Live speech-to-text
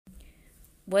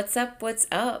What's up,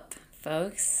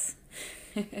 folks?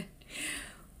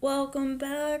 Welcome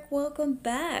back, welcome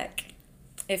back.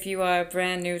 If you are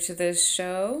brand new to this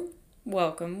show,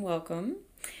 welcome.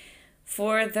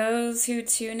 For those who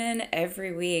tune in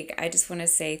every week, I just want to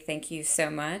say thank you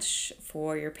so much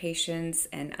for your patience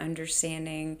and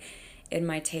understanding in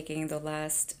my taking the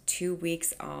last 2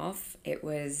 weeks off. It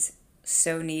was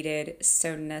so needed,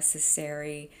 so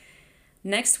necessary.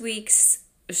 Next week's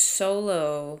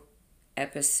solo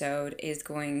episode is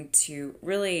going to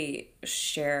really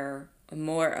share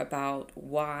more about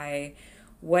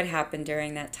what happened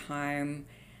during that time.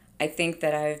 I think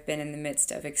that I've been in the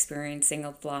midst of experiencing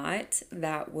a lot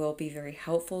that will be very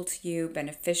helpful to you,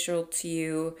 beneficial to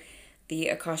you. The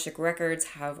Akashic Records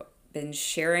have been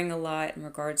sharing a lot in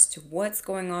regards to what's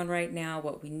going on right now,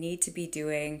 what we need to be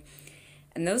doing.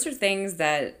 And those are things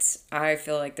that I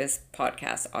feel like this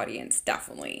podcast audience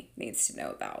definitely needs to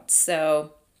know about.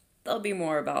 So there'll be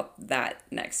more about that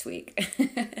next week.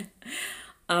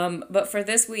 But for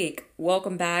this week,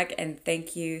 welcome back and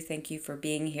thank you for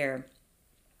being here.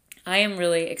 I am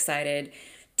really excited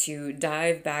to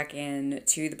dive back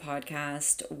into the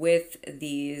podcast with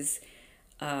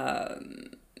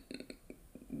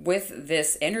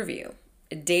this interview.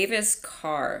 Davis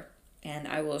Carr, and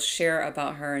I will share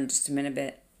about her in just a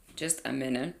minute.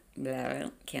 Blah,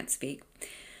 can't speak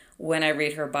when I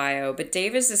read her bio. But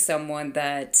Davis is someone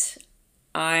that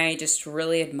I just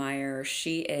really admire.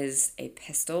 She is a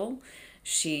pistol.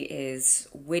 She is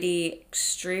witty,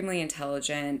 extremely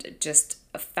intelligent, just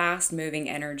a fast-moving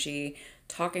energy.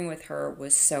 Talking with her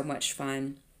was so much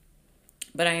fun.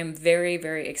 But I am very,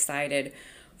 very excited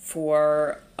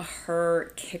for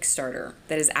her Kickstarter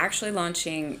that is actually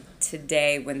launching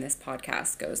today when this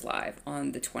podcast goes live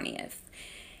on the 20th.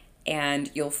 And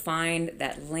you'll find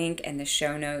that link in the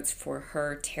show notes for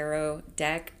her tarot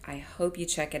deck. I hope you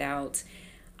check it out.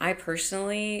 I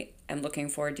personally am looking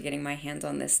forward to getting my hands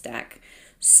on this deck.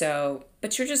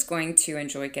 But you're just going to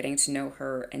enjoy getting to know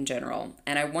her in general.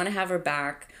 And I want to have her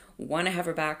back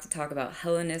to talk about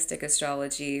Hellenistic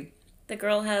astrology. The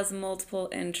girl has multiple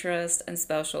interests and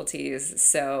specialties,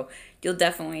 so you'll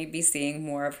definitely be seeing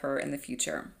more of her in the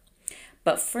future.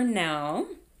 But for now,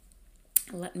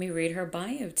 let me read her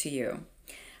bio to you.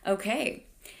 Okay,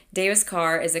 Davis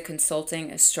Carr is a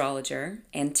consulting astrologer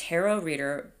and tarot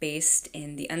reader based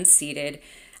in the unceded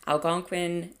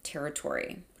Algonquin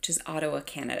Territory, which is Ottawa,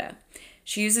 Canada.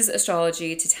 She uses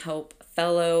astrology to help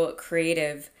fellow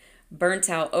creative,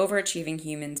 burnt-out, overachieving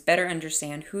humans better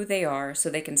understand who they are so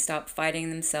they can stop fighting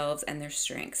themselves and their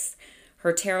strengths.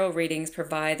 Her tarot readings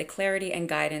provide the clarity and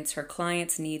guidance her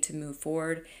clients need to move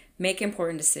forward, make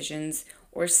important decisions,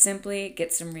 or simply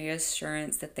get some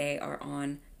reassurance that they are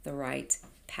on the right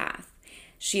path.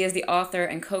 She is the author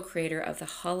and co-creator of the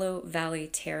Hollow Valley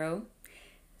Tarot,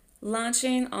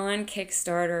 launching on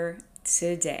Kickstarter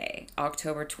today,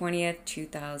 October 20th,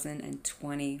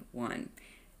 2021.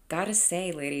 Gotta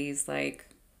say, ladies,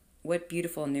 what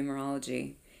beautiful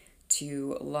numerology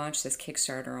to launch this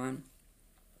Kickstarter on.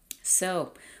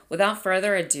 So, without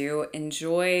further ado,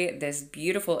 enjoy this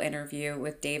beautiful interview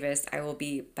with Davis. I will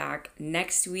be back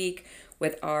next week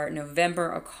with our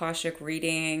November Akashic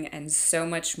reading and so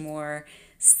much more.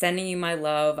 Sending you my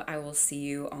love. I will see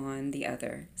you on the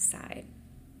other side.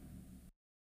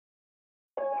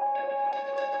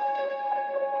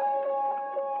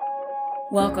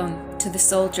 Welcome to the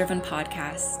Soul Driven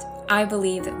Podcast. I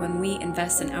believe that when we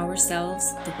invest in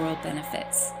ourselves, the world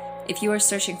benefits. If you are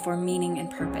searching for meaning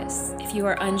and purpose, if you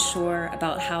are unsure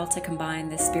about how to combine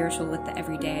the spiritual with the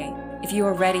everyday, if you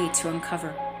are ready to uncover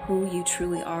who you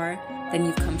truly are, then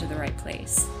you've come to the right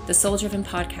place. The Soul Driven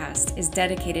Podcast is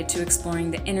dedicated to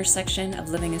exploring the intersection of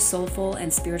living a soulful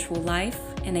and spiritual life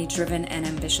in a driven and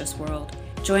ambitious world.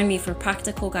 Join me for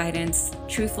practical guidance,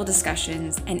 truthful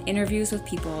discussions, and interviews with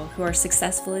people who are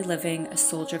successfully living a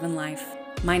soul-driven life.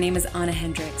 My name is Anna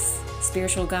Hendricks,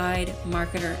 spiritual guide,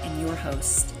 marketer, and your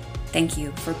host. Thank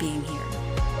you for being here.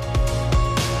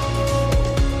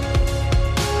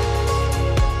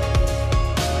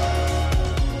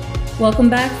 Welcome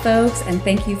back, folks, and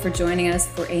thank you for joining us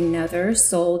for another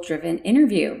soul-driven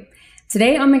interview.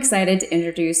 Today, I'm excited to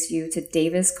introduce you to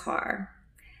Davis Carr,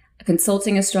 a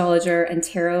consulting astrologer and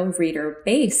tarot reader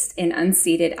based in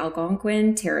unceded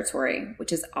Algonquin Territory,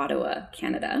 which is Ottawa,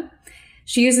 Canada.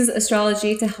 She uses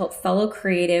astrology to help fellow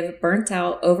creative,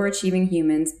 burnt-out, overachieving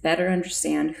humans better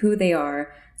understand who they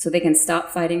are so they can stop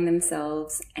fighting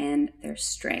themselves and their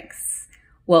strengths.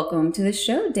 Welcome to the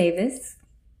show, Davis.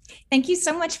 Thank you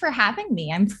so much for having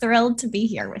me. I'm thrilled to be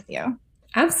here with you.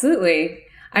 Absolutely.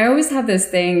 I always have this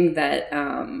thing that,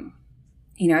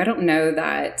 I don't know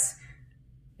that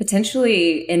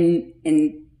potentially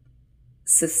in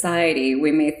society,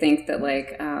 we may think that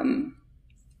like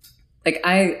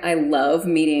I love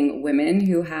meeting women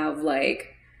who have like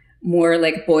more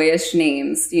like boyish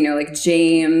names, you know, like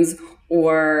James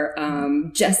or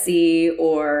Jesse,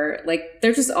 or like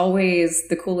they're just always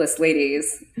the coolest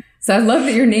ladies. So I love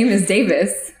that your name is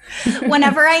Davis.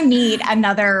 Whenever I meet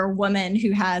another woman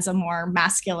who has a more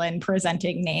masculine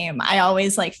presenting name, I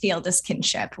always like feel this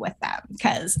kinship with them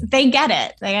because they get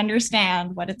it. They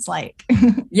understand what it's like.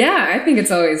 Yeah, I think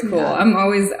it's always cool. Yeah. I'm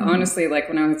always, honestly, like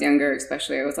when I was younger,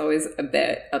 especially, I was always a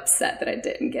bit upset that I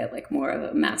didn't get like more of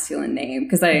a masculine name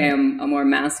because I am a more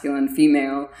masculine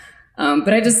female.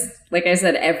 But I just, like I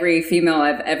said, every female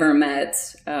I've ever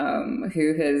met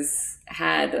who has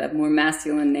had a more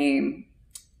masculine name,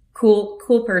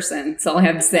 cool person. That's all I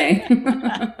have to say.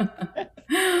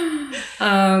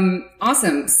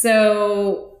 Awesome.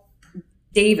 So,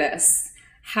 Davis,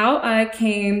 how I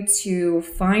came to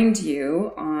find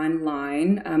you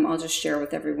online, I'll just share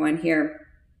with everyone here.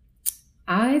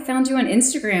 I found you on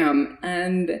Instagram,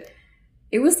 and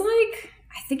it was like,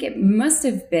 I think it must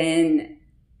have been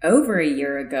over a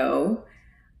year ago.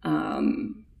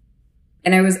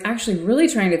 And I was actually really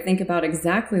trying to think about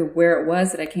exactly where it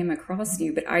was that I came across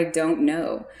you, but I don't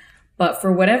know. But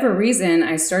for whatever reason,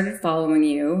 I started following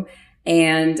you,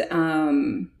 and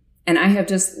I have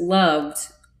just loved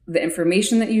the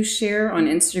information that you share on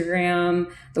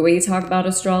Instagram, the way you talk about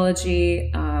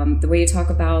astrology, the way you talk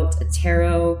about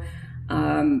tarot.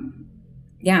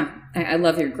 Yeah, I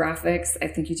love your graphics. I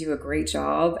think you do a great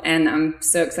job, and I'm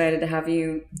so excited to have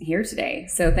you here today.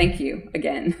 So thank you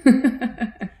again.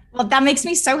 Well, that makes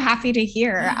me so happy to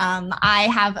hear. I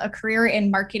have a career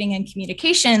in marketing and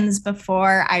communications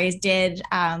before I did,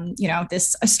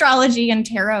 this astrology and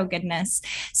tarot goodness.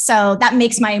 So that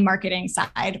makes my marketing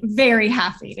side very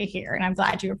happy to hear. And I'm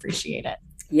glad you appreciate it.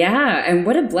 Yeah. And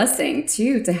what a blessing,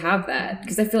 too, to have that.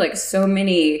 Because I feel like so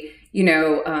many, in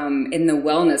the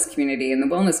wellness community, and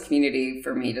the wellness community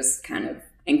for me just kind of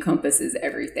encompasses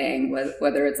everything,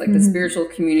 whether it's like the spiritual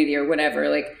community or whatever,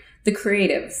 like the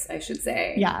creatives, I should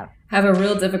say, have a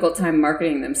real difficult time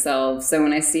marketing themselves. So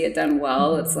when I see it done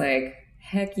well, it's like,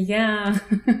 heck yeah.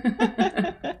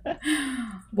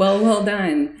 Well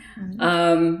done.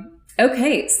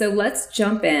 Okay, so let's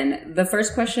jump in. The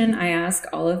first question I ask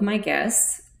all of my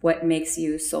guests, what makes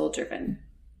you soul driven?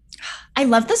 I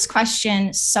love this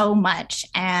question so much.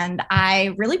 And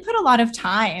I really put a lot of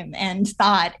time and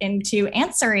thought into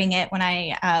answering it when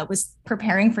I was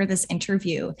preparing for this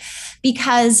interview,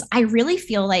 because I really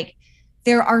feel like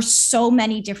there are so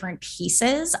many different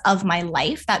pieces of my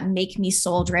life that make me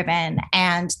soul driven.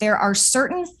 And there are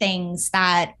certain things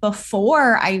that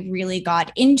before I really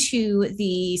got into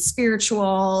the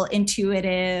spiritual,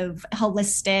 intuitive,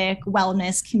 holistic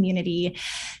wellness community,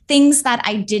 things that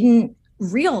I didn't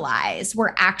realize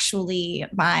were actually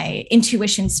my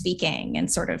intuition speaking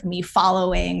and sort of me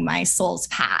following my soul's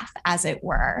path, as it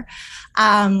were.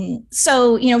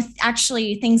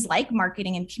 Actually things like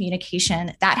marketing and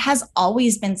communication, that has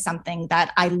always been something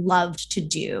that I loved to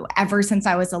do ever since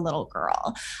I was a little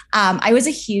girl. I was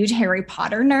a huge Harry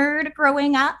Potter nerd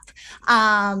growing up.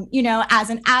 As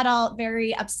an adult,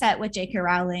 very upset with J.K.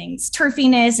 Rowling's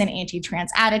turfiness and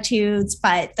anti-trans attitudes,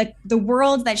 but the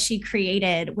world that she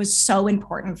created was so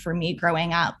important for me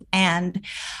growing up. And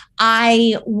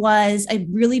I was a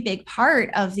really big part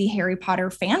of the Harry Potter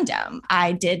fandom.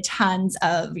 I did tons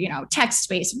of,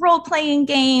 text-based role-playing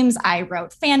games. I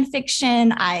wrote fan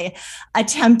fiction. I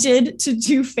attempted to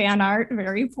do fan art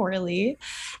very poorly.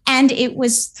 And it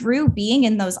was through being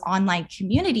in those online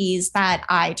communities that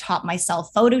I taught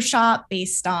myself Photoshop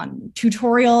based on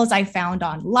tutorials I found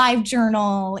on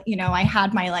LiveJournal. I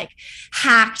had my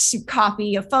hacked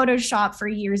copy of Photoshop for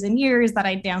years and years that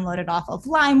I downloaded off of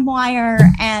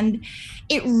LimeWire. And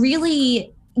it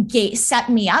really set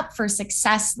me up for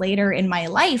success later in my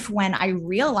life when I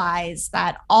realized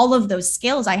that all of those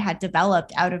skills I had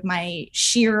developed out of my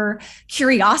sheer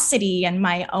curiosity and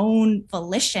my own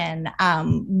volition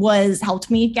was helped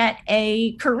me get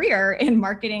a career in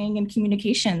marketing and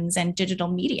communications and digital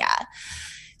media.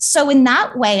 So in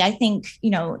that way, I think,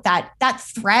 that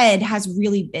thread has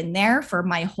really been there for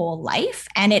my whole life.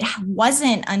 And it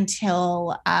wasn't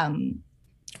until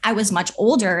I was much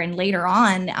older and later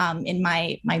on in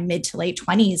my mid to late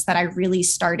 20s that I really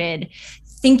started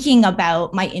thinking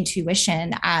about my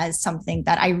intuition as something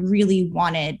that I really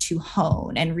wanted to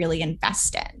hone and really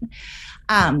invest in.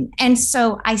 And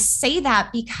so I say that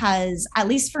because, at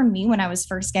least for me, when I was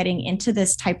first getting into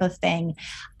this type of thing,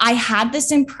 I had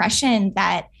this impression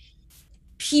that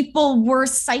people were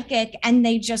psychic and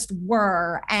they just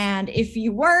were. And if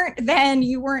you weren't, then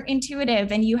you weren't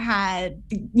intuitive and you had,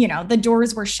 the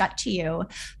doors were shut to you.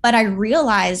 But I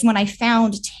realized when I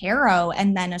found tarot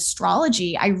and then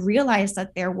astrology, I realized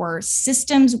that there were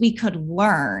systems we could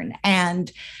learn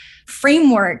and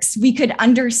frameworks we could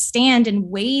understand and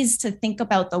ways to think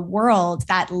about the world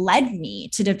that led me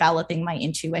to developing my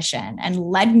intuition and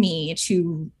led me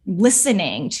to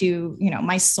listening to,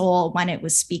 my soul when it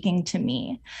was speaking to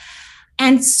me.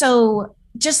 And so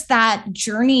just that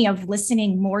journey of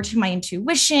listening more to my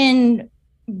intuition,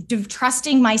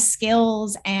 trusting my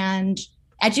skills and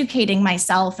educating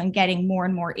myself and getting more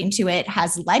and more into it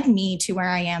has led me to where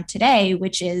I am today,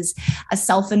 which is a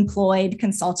self-employed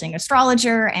consulting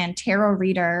astrologer and tarot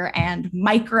reader and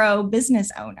micro business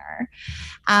owner.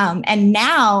 And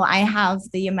now I have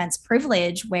the immense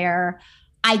privilege where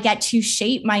I get to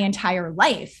shape my entire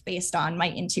life based on my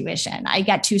intuition. I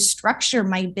get to structure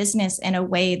my business in a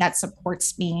way that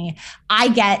supports me. I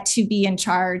get to be in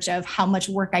charge of how much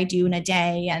work I do in a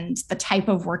day and the type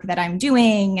of work that I'm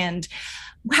doing and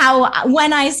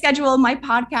when I schedule my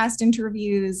podcast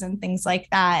interviews and things like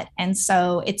that. And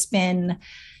so it's been,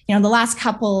 the last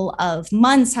couple of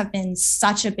months have been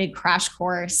such a big crash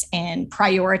course in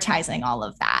prioritizing all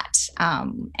of that.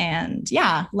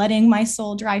 Letting my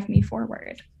soul drive me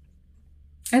forward.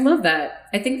 I love that.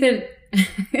 I think that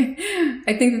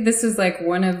this was like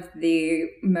one of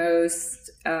the most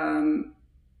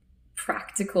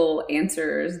practical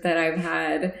answers that I've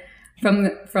had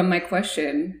from my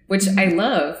question, which I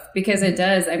love because it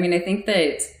does. I mean, I think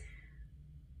that,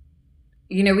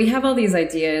 we have all these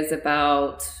ideas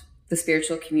about the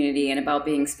spiritual community and about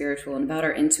being spiritual and about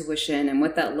our intuition and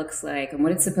what that looks like and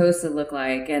what it's supposed to look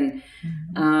like. And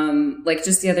like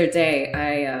just the other day,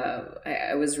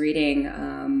 I was reading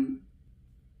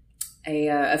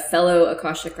a fellow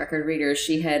Akashic record reader.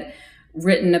 She had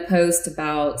written a post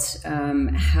about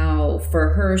how for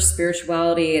her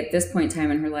spirituality at this point in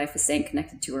time in her life is staying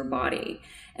connected to her body.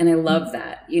 And I love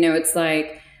that. It's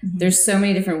like there's so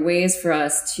many different ways for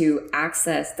us to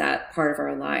access that part of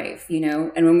our life,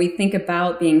 and when we think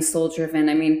about being soul driven,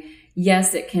 I mean,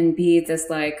 yes, it can be this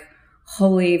like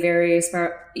holy, very,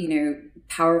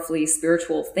 powerfully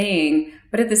spiritual thing.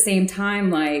 But at the same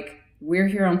time, like, we're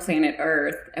here on planet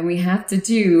Earth and we have to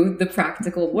do the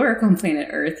practical work on planet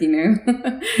Earth, and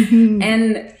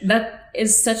that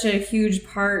is such a huge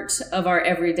part of our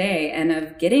everyday and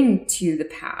of getting to the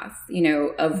path,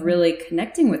 of really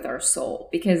connecting with our soul,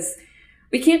 because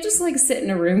we can't just like sit in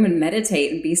a room and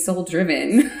meditate and be soul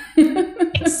driven.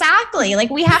 Exactly. Like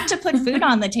we have to put food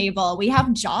on the table. We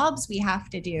have jobs we have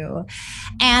to do.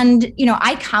 And,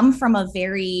 I come from a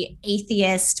very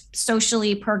atheist,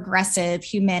 socially progressive,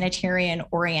 humanitarian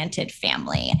oriented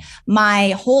family.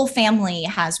 My whole family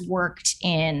has worked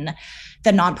in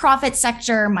the nonprofit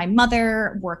sector. My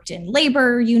mother worked in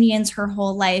labor unions her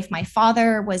whole life. My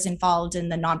father was involved in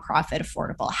the nonprofit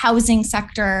affordable housing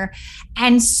sector.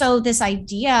 And so this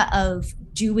idea of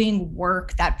doing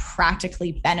work that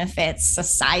practically benefits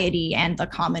society and the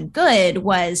common good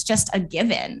was just a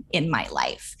given in my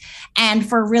life. And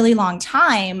for a really long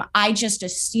time, I just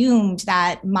assumed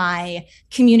that my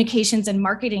communications and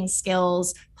marketing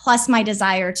skills plus my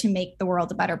desire to make the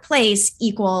world a better place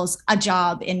equals a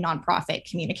job in nonprofit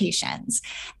communications.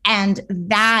 And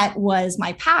that was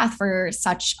my path for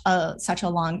such a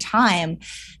long time.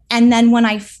 And then when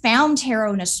I found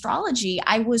tarot and astrology,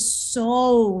 I was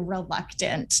so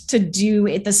reluctant to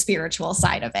do the spiritual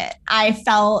side of it. I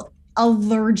felt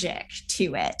allergic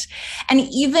to it. And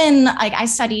even like I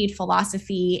studied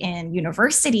philosophy in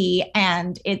university,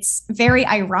 and it's very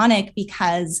ironic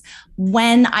because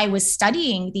when I was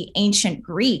studying the ancient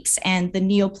Greeks and the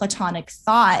Neoplatonic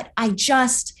thought, I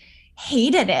just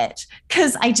hated it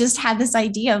because I just had this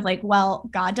idea of like, well,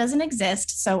 God doesn't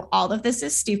exist, so all of this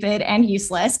is stupid and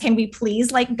useless. Can we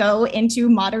please like go into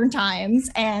modern times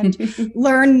and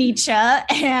learn Nietzsche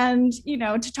and,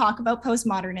 to talk about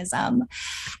postmodernism?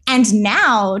 And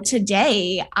now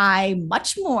today, I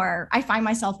find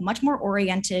myself much more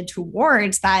oriented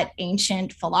towards that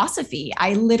ancient philosophy.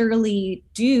 I literally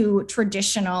do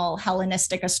traditional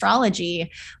Hellenistic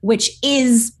astrology, which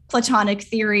is Platonic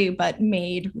theory, but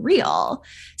made real.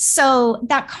 So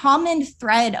that common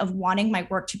thread of wanting my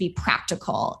work to be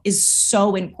practical is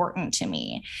so important to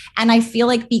me. And I feel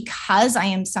like because I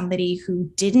am somebody who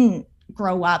didn't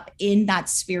grow up in that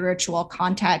spiritual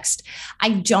context, I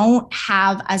don't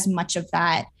have as much of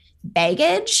that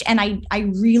baggage. And I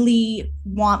really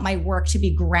want my work to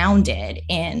be grounded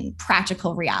in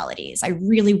practical realities. I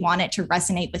really want it to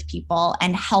resonate with people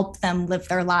and help them live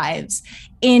their lives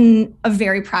in a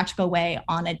very practical way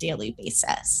on a daily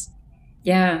basis.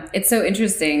 Yeah, it's so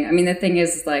interesting. I mean, the thing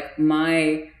is, like,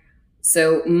 my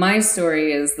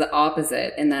story is the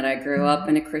opposite in that I grew up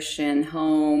in a Christian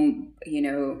home. You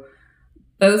know,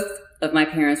 both of my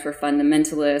parents were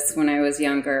fundamentalists when I was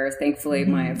younger. Thankfully,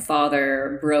 my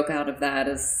father broke out of that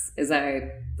as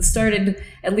I started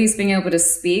at least being able to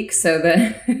speak, so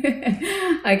that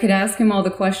I could ask him all the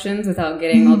questions without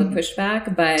getting all the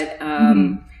pushback. But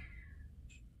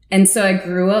and so I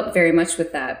grew up very much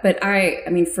with that. But I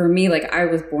mean, for me, like, I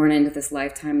was born into this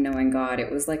lifetime knowing God.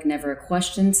 It was like never a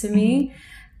question to me.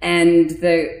 And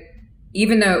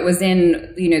even though it was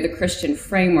in, you know, the Christian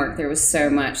framework, there was so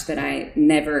much that I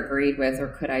never agreed with or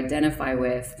could identify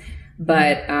with.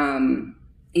 But,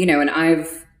 you know, and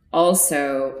I've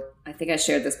also, I think I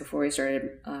shared this before we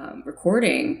started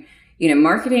recording, you know,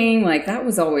 marketing, like, that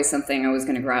was always something I was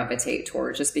going to gravitate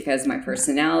towards just because of my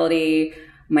personality,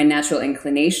 my natural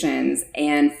inclinations.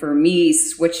 And for me,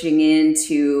 switching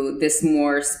into this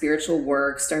more spiritual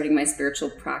work, starting my spiritual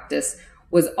practice,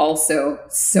 was also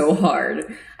so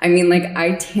hard. I mean, like,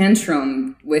 I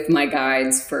tantrumed with my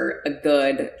guides for a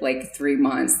good, like, 3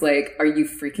 months. Like, are you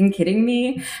freaking kidding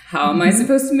me? How am I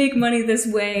supposed to make money this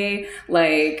way?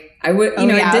 Like, I would, you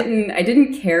know, yeah. I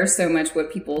didn't care so much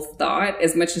what people thought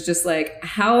as much as just like,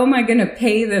 how am I going to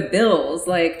pay the bills?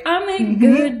 Like, I make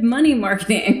good money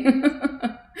marketing.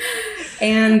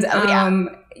 And,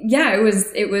 yeah, it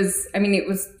was, I mean, it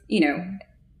was, you know,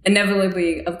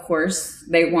 inevitably, of course,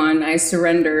 they won. I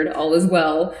surrendered, all is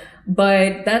well.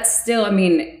 But that's still, I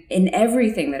mean, in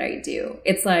everything that I do,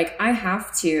 it's like I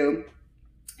have to,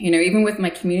 you know, even with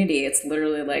my community, it's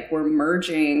literally like we're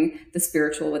merging the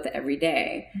spiritual with the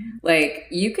everyday. Like,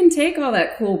 you can take all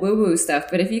that cool woo-woo stuff,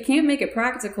 but if you can't make it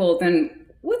practical, then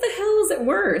what the hell is it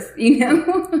worth, you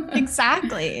know?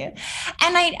 Exactly. And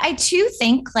I too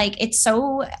think, like, it's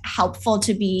so helpful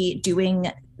to be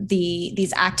doing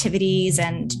these activities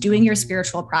and doing your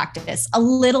spiritual practice a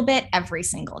little bit every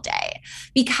single day.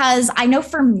 Because I know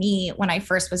for me, when I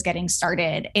first was getting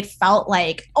started, it felt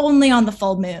like only on the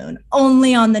full moon,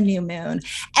 only on the new moon,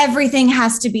 everything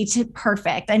has to be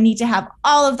perfect. I need to have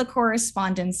all of the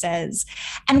correspondences.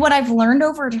 And what I've learned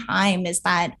over time is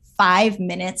that 5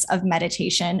 minutes of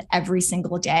meditation every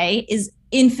single day is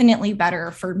infinitely better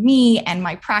for me and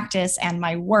my practice and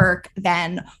my work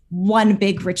than one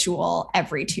big ritual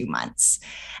every 2 months.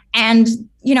 And,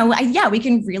 you know, we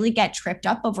can really get tripped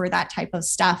up over that type of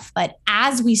stuff. But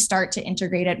as we start to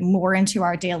integrate it more into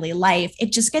our daily life,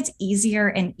 it just gets easier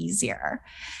and easier.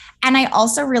 And I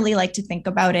also really like to think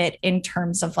about it in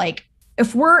terms of, like,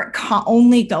 if we're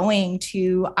only going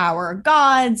to our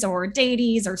gods or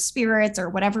deities or spirits or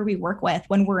whatever we work with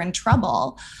when we're in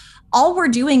trouble, all we're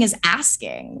doing is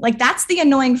asking. Like, that's the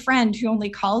annoying friend who only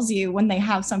calls you when they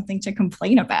have something to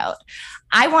complain about.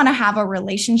 I want to have a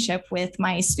relationship with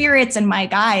my spirits and my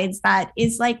guides that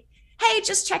is like, hey,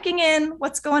 just checking in,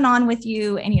 what's going on with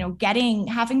you? And, you know,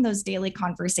 having those daily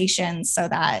conversations so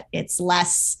that it's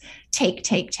less take,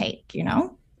 you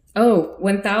know? Oh,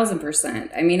 1000%.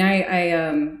 I mean,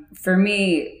 I for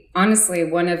me, honestly,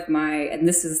 one of my, and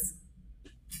this is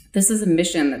a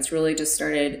mission that's really just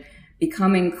started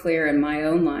becoming clear in my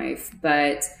own life,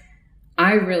 but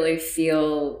I really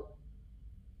feel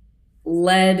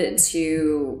led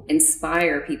to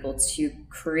inspire people to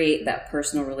create that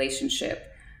personal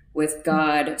relationship with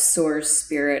God, source,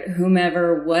 spirit,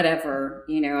 whomever, whatever,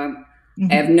 you know.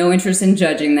 I have no interest in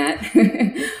judging that,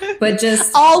 but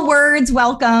just all words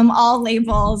welcome, all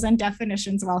labels and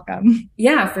definitions welcome.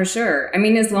 Yeah, for sure. I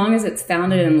mean, as long as it's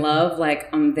founded in love,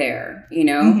 like, I'm there, you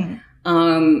know.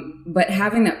 But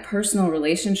having that personal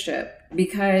relationship,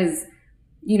 because,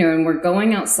 you know, and we're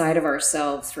going outside of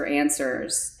ourselves for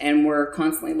answers and we're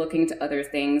constantly looking to other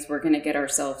things, we're going to get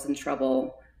ourselves in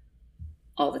trouble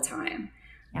all the time.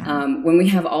 Yeah. When we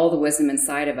have all the wisdom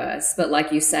inside of us. But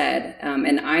like you said,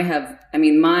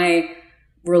 my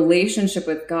relationship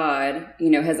with God, you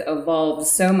know, has evolved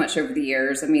so much over the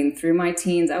years. I mean, through my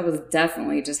teens, I was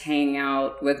definitely just hanging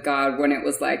out with God when it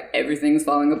was like everything's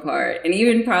falling apart. And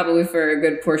even probably for a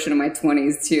good portion of my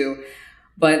 20s too.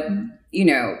 But, you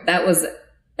know, that was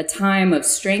a time of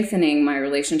strengthening my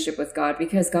relationship with God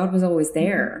because God was always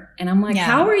there. And I'm like,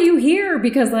 how are you here?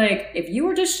 Because, like, if you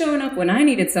were just showing up when I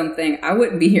needed something, I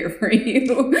wouldn't be here for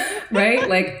you, right?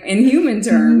 Like, in human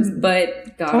terms,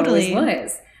 but God always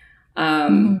was.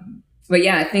 But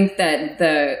yeah, I think that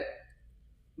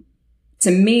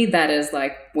to me, that is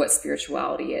like what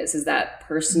spirituality is that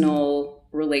personal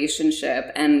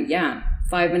relationship. And yeah,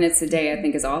 5 minutes a day I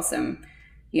think is awesome.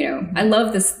 You know, I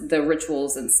love the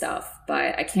rituals and stuff,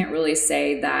 but I can't really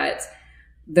say that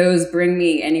those bring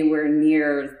me anywhere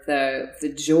near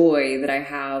the joy that I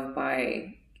have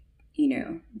by, you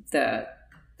know, the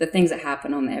things that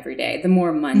happen on the everyday, the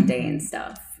more mundane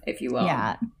stuff, if you will.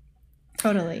 Yeah,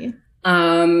 totally.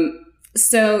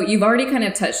 So you've already kind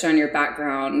of touched on your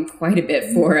background quite a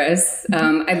bit for us.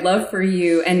 I'd love for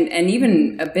you, and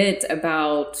even a bit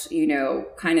about, you know,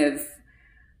 kind of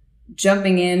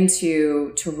jumping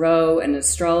into tarot and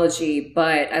astrology,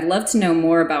 but I'd love to know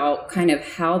more about kind of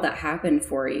how that happened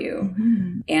for you.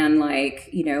 And like,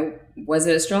 you know, was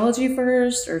it astrology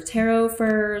first or tarot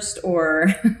first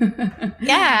or?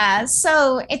 Yeah.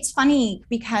 So it's funny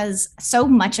because so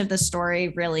much of the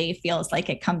story really feels like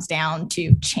it comes down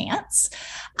to chance.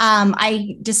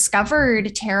 I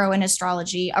discovered tarot and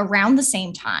astrology around the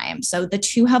same time. So the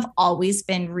two have always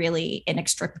been really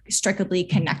inextricably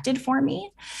connected for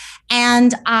me.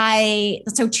 And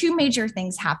so two major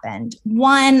things happened.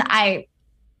 One,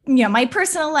 my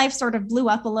personal life sort of blew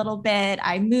up a little bit.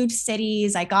 I moved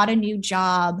cities, I got a new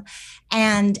job.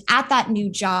 And at that new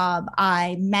job,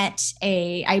 I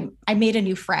made a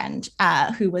new friend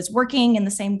who was working in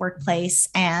the same workplace.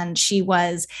 And she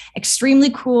was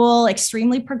extremely cool,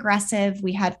 extremely progressive.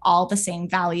 We had all the same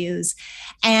values.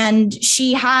 And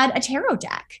she had a tarot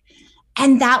deck.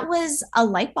 And that was a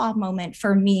light bulb moment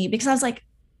for me because I was like,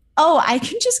 oh, I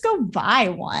can just go buy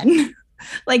one.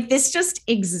 Like this just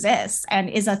exists and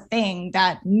is a thing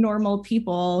that normal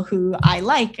people who I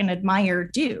like and admire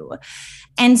do.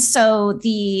 And so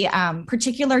the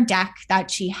particular deck that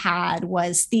she had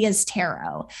was Thea's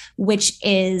Tarot, which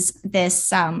is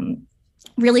this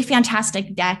really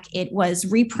fantastic deck. It was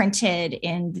reprinted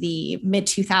in the mid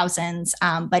 2000s,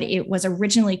 but it was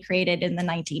originally created in the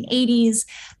 1980s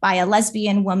by a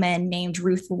lesbian woman named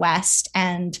Ruth West.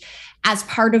 And as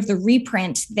part of the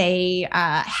reprint, they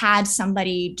had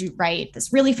somebody write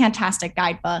this really fantastic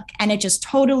guidebook. And it just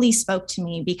totally spoke to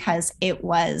me because it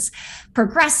was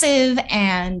progressive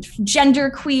and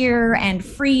genderqueer and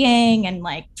freeing and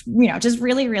just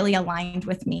really, really aligned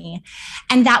with me.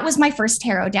 And that was my first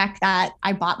tarot deck that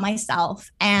I bought myself.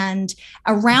 And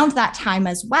around that time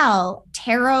as well,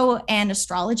 tarot and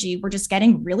astrology were just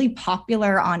getting really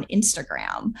popular on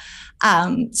Instagram.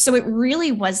 So it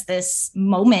really was this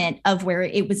moment of where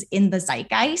it was in the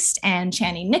zeitgeist, and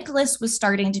Chani Nicholas was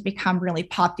starting to become really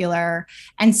popular.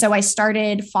 And so I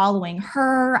started following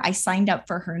her. I signed up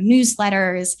for her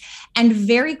newsletters, and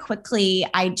very quickly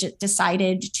I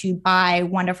decided to buy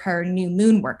one of her new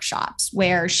moon workshops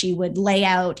where she would lay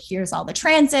out, here's all the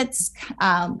transits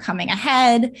coming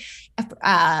ahead,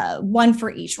 one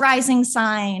for each rising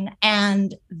sign.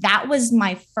 And that was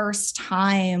my first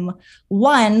time,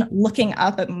 one, looking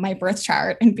up at my birth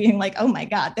chart and being like, oh my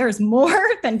God, there's more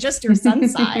than just your sun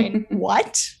sign.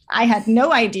 What? I had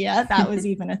no idea that was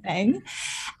even a thing.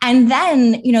 And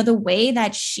then, the way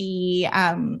that she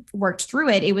worked through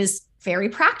it, it was very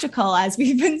practical. As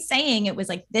we've been saying, it was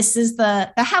like, this is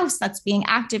the house that's being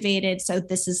activated. So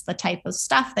this is the type of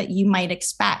stuff that you might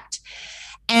expect.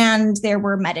 And there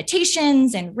were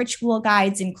meditations and ritual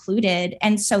guides included.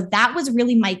 And so that was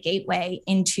really my gateway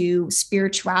into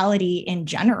spirituality in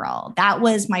general. That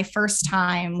was my first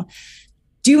time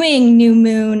doing new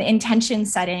moon intention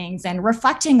settings and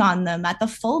reflecting on them at the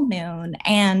full moon.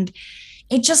 And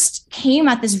it just came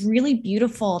at this really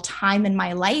beautiful time in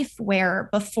my life where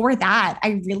before that,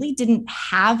 I really didn't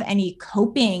have any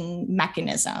coping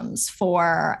mechanisms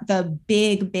for the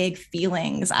big, big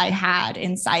feelings I had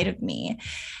inside of me.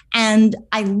 And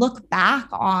I look back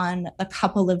on a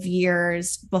couple of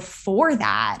years before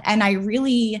that, and I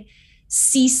really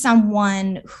see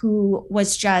someone who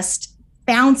was just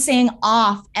bouncing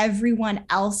off everyone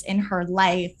else in her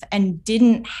life and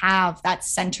didn't have that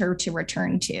center to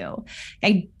return to.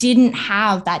 I didn't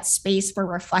have that space for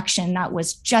reflection that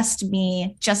was just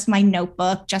me, just my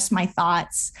notebook, just my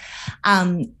thoughts.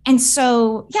 And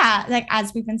so,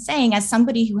 as we've been saying, as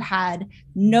somebody who had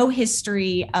no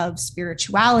history of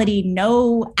spirituality,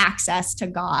 no access to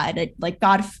God,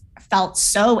 God felt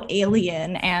so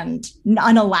alien and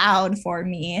unallowed for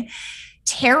me.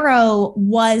 Tarot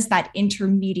was that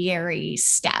intermediary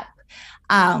step.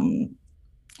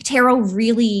 Tarot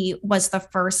really was the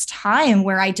first time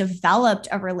where I developed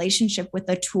a relationship with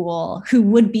a tool who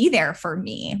would be there for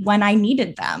me when I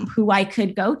needed them, who I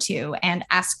could go to and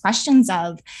ask questions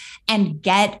of and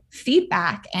get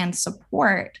feedback and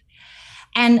support.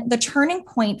 And the turning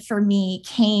point for me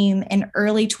came in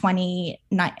early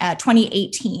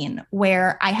 2018,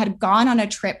 where I had gone on a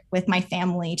trip with my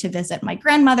family to visit my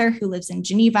grandmother who lives in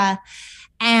Geneva.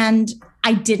 And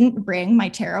I didn't bring my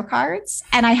tarot cards.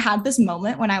 And I had this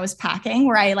moment when I was packing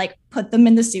where I like put them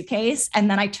in the suitcase and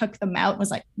then I took them out and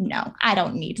was like, no, I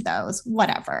don't need those,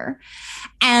 whatever.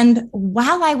 And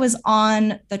while I was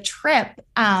on the trip,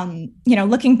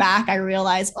 looking back, I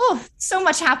realized, oh, so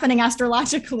much happening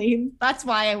astrologically. That's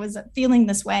why I was feeling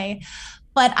this way.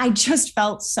 But I just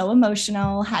felt so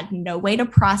emotional, had no way to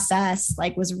process,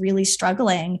 like was really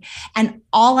struggling. And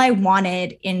all I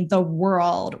wanted in the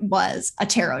world was a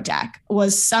tarot deck,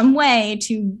 was some way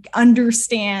to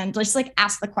understand, just like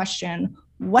ask the question,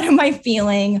 what am I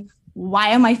feeling? Why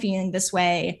am I feeling this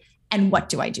way? And what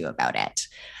do I do about it?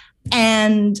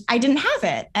 And I didn't have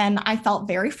it. And I felt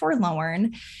very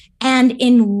forlorn. And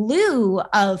in lieu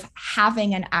of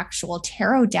having an actual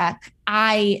tarot deck,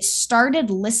 I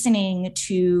started listening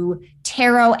to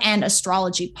tarot and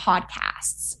astrology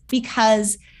podcasts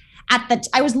because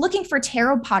I was looking for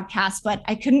tarot podcasts, but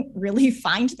I couldn't really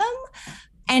find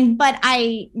them. But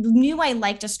I knew I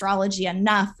liked astrology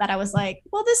enough that I was like,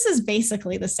 well, this is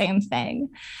basically the same thing.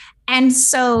 And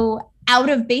so out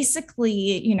of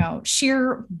basically,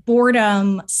 sheer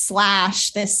boredom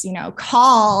 / this,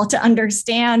 call to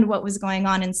understand what was going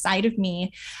on inside of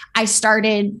me, I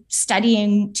started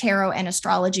studying tarot and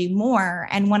astrology more.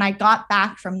 And when I got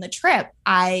back from the trip,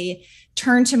 I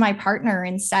turned to my partner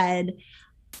and said,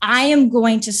 I am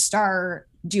going to start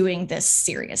doing this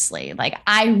seriously. Like,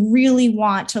 I really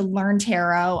want to learn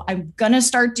tarot. I'm going to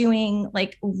start doing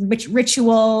like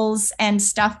rituals and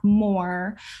stuff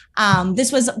more. We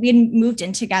had moved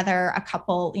in together a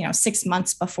couple, 6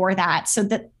 months before that. So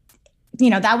that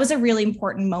was a really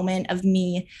important moment of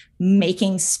me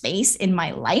making space in my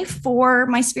life for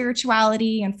my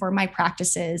spirituality and for my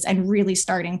practices and really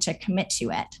starting to commit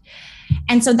to it.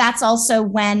 And so that's also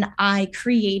when I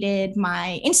created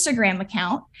my Instagram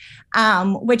account,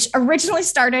 which originally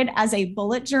started as a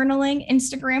bullet journaling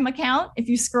Instagram account. If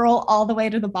you scroll all the way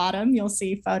to the bottom, you'll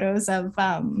see photos of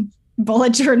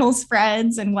bullet journal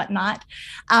spreads and whatnot.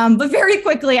 But very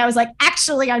quickly, I was like,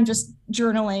 actually, I'm just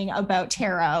journaling about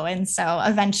tarot. And so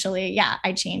eventually,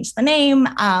 I changed the name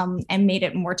and made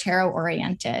it more tarot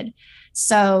oriented.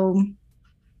 So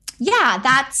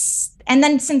and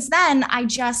then since then, I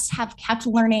just have kept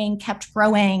learning, kept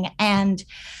growing. And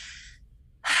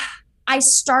I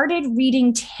started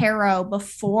reading tarot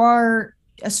before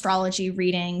astrology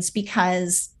readings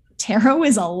because tarot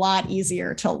is a lot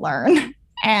easier to learn.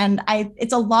 And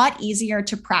it's a lot easier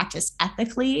to practice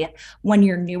ethically when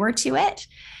you're newer to it.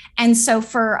 And so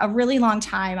for a really long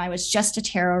time, I was just a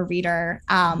tarot reader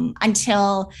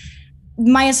until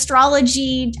my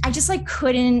astrology, I just like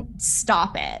couldn't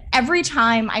stop it. Every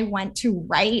time I went to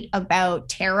write about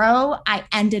tarot, I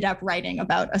ended up writing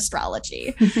about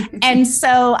astrology. And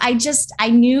so I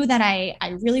knew that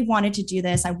I really wanted to do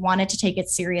this. I wanted to take it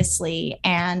seriously.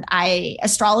 And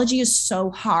astrology is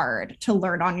so hard to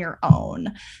learn on your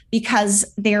own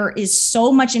because there is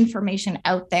so much information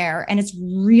out there and it's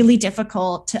really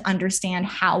difficult to understand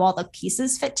how all the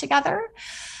pieces fit together.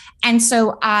 And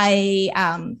so I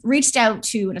reached out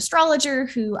to an astrologer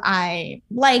who I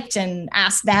liked and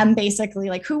asked them basically,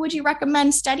 like, who would you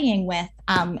recommend studying with?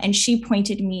 And she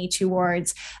pointed me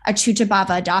towards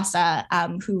Achutabhava Dasa,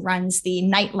 who runs the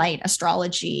Nightlight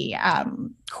astrology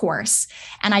course.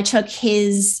 And I took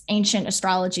his ancient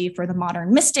astrology for the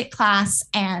modern mystic class.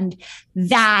 And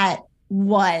that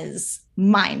was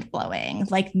mind-blowing.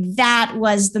 Like, that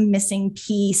was the missing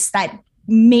piece that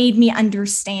made me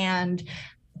understand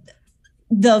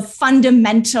the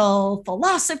fundamental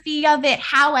philosophy of it,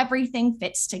 how everything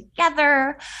fits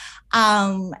together.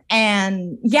 So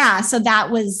that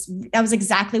was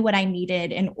exactly what I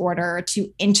needed in order to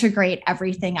integrate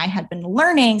everything I had been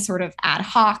learning sort of ad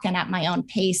hoc and at my own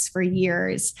pace for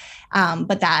years.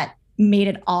 But that made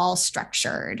it all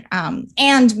structured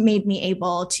and made me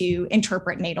able to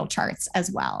interpret natal charts as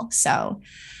well. So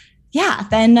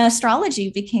then astrology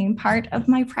became part of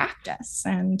my practice,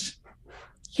 and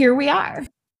here we are.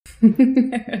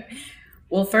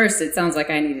 Well, first, it sounds like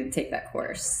I need to take that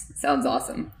course. It sounds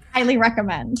awesome. Highly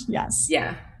recommend. Yes.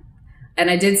 Yeah. And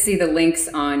I did see the links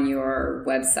on your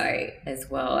website as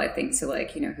well, I think, to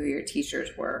like, who your teachers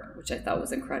were, which I thought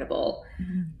was incredible.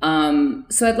 Mm-hmm.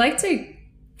 So I'd like to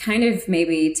kind of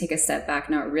maybe take a step back,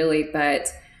 not really,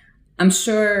 but I'm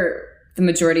sure the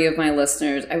majority of my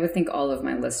listeners, I would think all of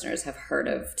my listeners have heard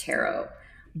of tarot,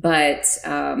 but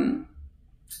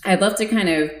I'd love to kind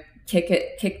of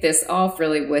kick this off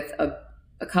really with a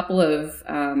couple of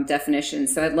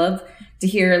definitions. So I'd love to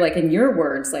hear, like, in your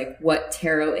words, like what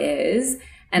tarot is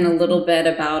and a little bit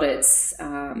about its,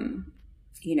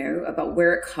 about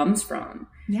where it comes from.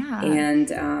 Yeah.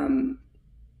 And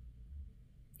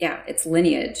yeah, its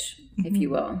lineage, if you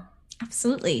will.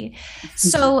 Absolutely.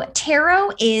 So,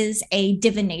 tarot is a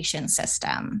divination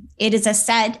system. It is a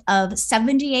set of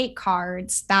 78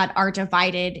 cards that are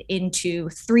divided into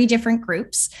three different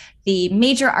groups: the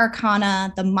major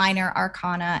arcana, the minor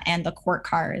arcana, and the court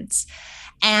cards.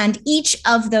 And each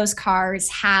of those cards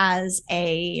has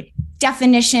a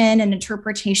definition and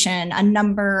interpretation, a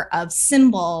number of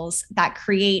symbols that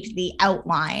create the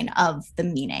outline of the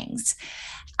meanings.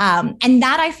 And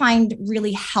that I find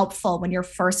really helpful when you're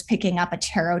first picking up a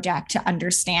tarot deck, to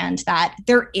understand that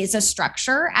there is a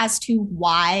structure as to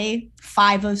why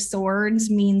Five of Swords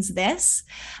means this.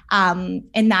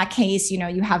 In that case,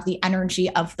 you have the energy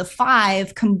of the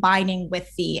five combining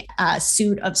with the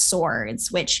suit of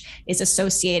swords, which is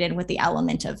associated with the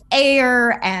element of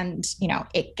air, and,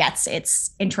 it gets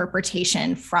its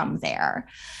interpretation from there.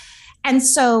 And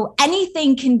so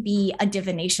anything can be a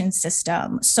divination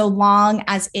system, so long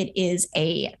as it is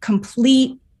a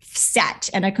complete set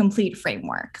and a complete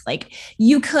framework. Like,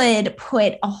 you could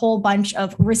put a whole bunch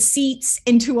of receipts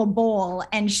into a bowl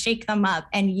and shake them up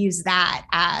and use that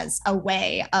as a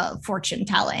way of fortune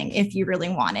telling if you really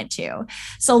wanted to.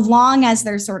 So long as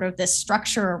there's sort of this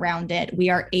structure around it,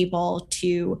 we are able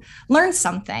to learn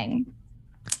something.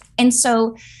 And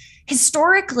so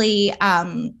historically,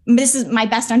 this is my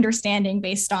best understanding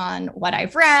based on what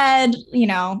I've read,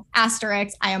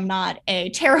 asterisk, I am not a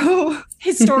tarot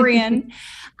historian.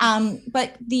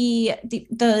 But the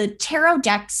tarot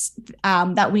decks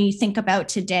that we think about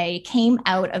today came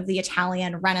out of the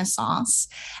Italian Renaissance.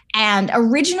 And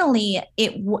originally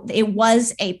it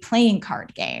was a playing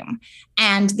card game.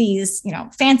 And these,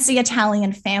 fancy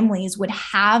Italian families would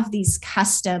have these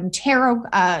custom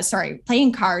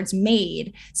playing cards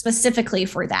made specifically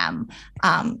for them,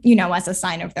 as a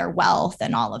sign of their wealth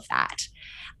and all of that.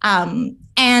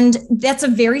 And that's a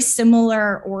very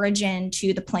similar origin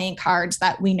to the playing cards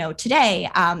that we know today.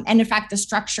 And in fact, the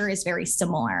structure is very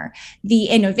similar. The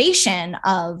innovation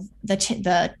of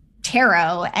the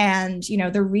tarot, and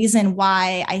the reason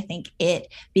why I think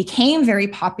it became very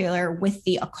popular with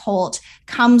the occult,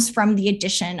 comes from the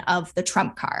addition of the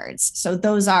trump cards. So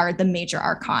those are the major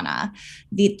arcana,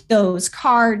 those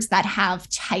cards that have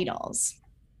titles,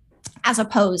 as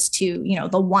opposed to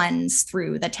the ones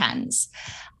through the tens.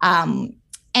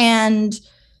 And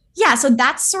yeah, so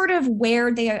that's sort of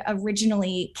where they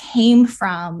originally came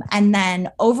from. And then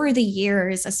over the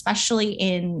years, especially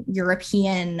in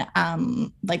European,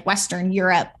 like Western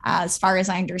Europe, as far as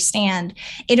I understand,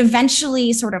 it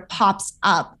eventually sort of pops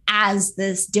up as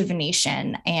this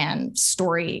divination and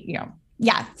story,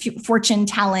 fortune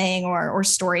telling or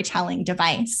storytelling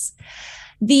device.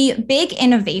 The big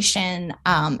innovation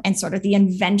and sort of the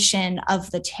invention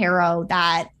of the tarot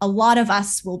that a lot of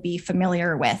us will be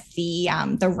familiar with, the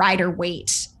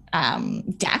Rider-Waite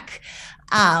deck,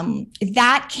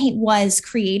 was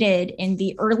created in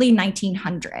the early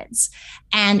 1900s.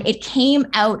 And it came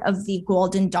out of the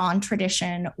Golden Dawn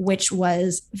tradition, which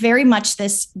was very much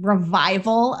this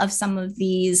revival of some of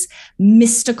these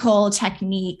mystical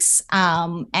techniques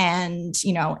and,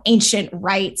 ancient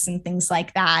rites and things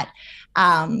like that.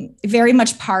 Very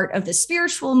much part of the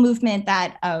spiritual movement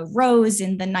that rose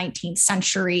in the 19th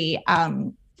century,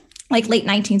 like late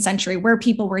 19th century, where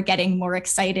people were getting more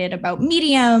excited about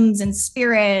mediums and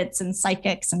spirits and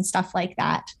psychics and stuff like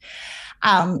that.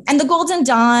 And the Golden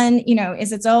Dawn,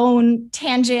 is its own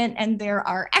tangent, and there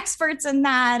are experts in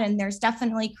that, and there's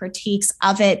definitely critiques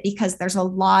of it because there's a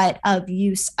lot of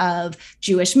use of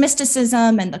Jewish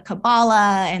mysticism and the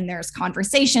Kabbalah, and there's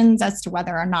conversations as to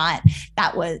whether or not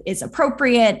that is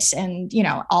appropriate, and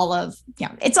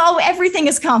everything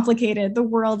is complicated. The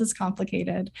world is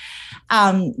complicated,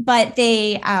 but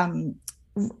they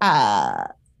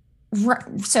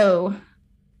so.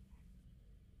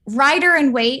 Rider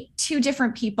and Waite, two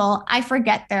different people. I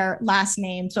forget their last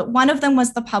names, but one of them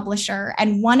was the publisher,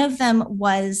 and one of them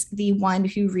was the one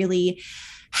who really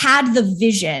had the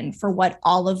vision for what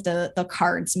all of the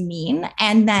cards mean.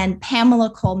 And then Pamela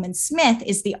Colman Smith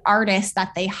is the artist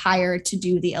that they hired to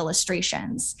do the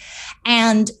illustrations.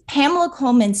 And Pamela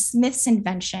Colman Smith's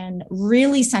invention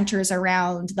really centers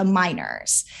around the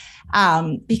minors,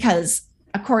 because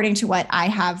according to what I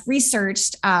have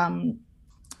researched,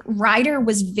 Rider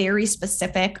was very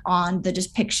specific on the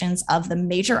depictions of the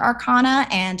major arcana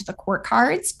and the court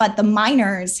cards, but the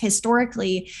minors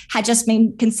historically had just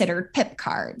been considered pip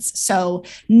cards. So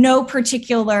no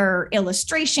particular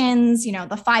illustrations.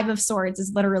 The Five of Swords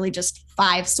is literally just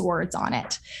five swords on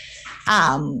it.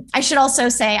 I should also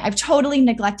say I've totally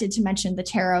neglected to mention the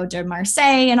Tarot de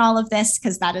Marseille in all of this,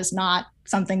 because that is not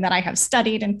something that I have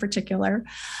studied in particular.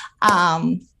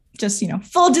 just,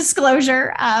 full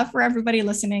disclosure for everybody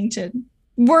listening, to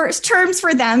words terms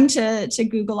for them to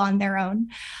Google on their own.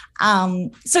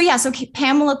 So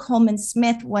Pamela Colman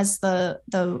Smith was the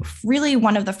really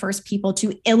one of the first people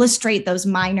to illustrate those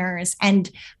minors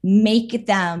and make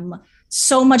them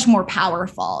so much more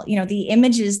powerful. The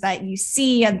images that you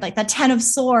see, and like the 10 of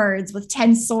swords with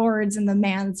 10 swords in the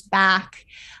man's back,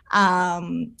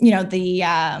 the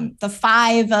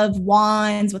 5 of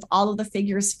wands with all of the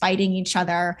figures fighting each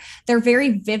other. They're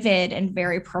very vivid and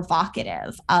very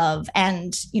provocative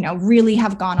and really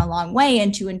have gone a long way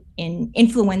in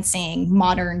influencing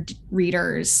modern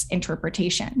readers'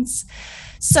 interpretations.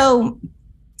 So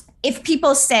if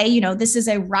people say, this is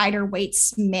a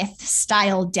Rider-Waite-Smith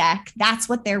style deck, that's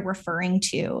what they're referring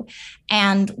to.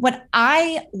 And what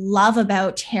I love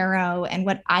about tarot and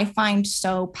what I find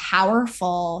so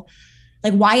powerful,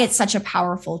 like why it's such a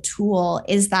powerful tool,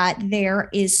 is that there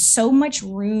is so much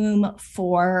room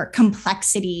for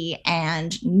complexity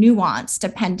and nuance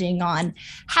depending on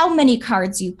how many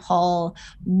cards you pull,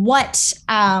 what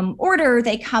order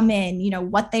they come in,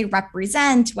 what they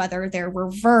represent, whether they're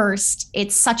reversed.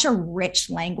 It's such a rich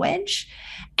language.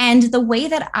 And the way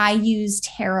that I use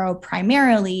tarot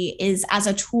primarily is as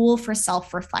a tool for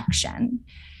self-reflection.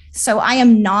 So I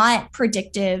am not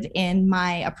predictive in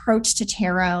my approach to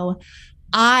tarot.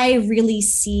 I really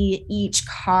see each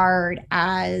card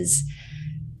as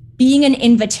being an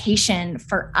invitation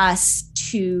for us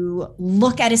to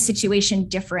look at a situation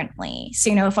differently.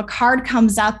 So, if a card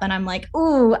comes up and I'm like,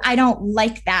 "Ooh, I don't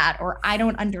like that," or "I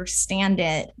don't understand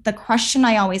it," the question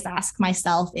I always ask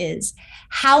myself is,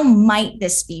 how might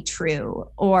this be true?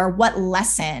 Or what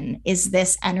lesson is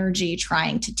this energy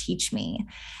trying to teach me?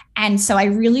 And so I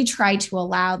really try to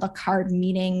allow the card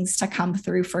meanings to come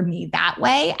through for me that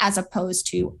way, as opposed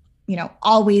to,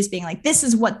 always being like, this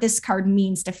is what this card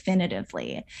means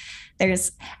definitively.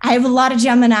 I have a lot of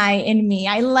Gemini in me.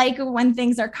 I like when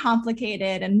things are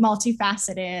complicated and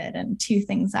multifaceted and two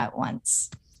things at once.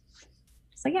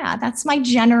 So yeah, that's my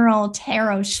general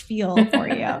tarot spiel for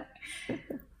you.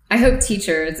 I hope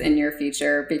teachers in your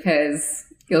future, because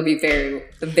you'll be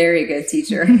a very good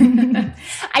teacher.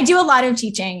 I do a lot of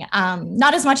teaching,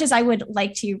 not as much as I would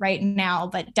like to right now,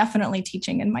 but definitely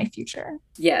teaching in my future.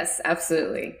 Yes,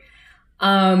 absolutely.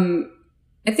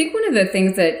 I think one of the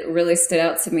things that really stood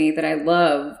out to me that I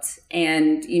loved,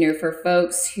 and, for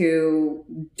folks who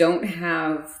don't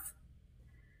have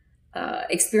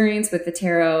experience with the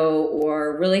tarot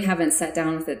or really haven't sat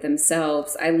down with it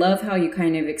themselves, I love how you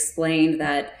kind of explained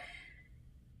that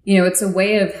it's a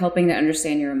way of helping to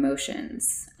understand your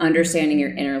emotions, understanding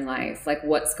your inner life, like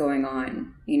what's going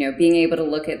on, being able to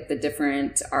look at the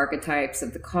different archetypes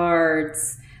of the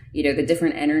cards, the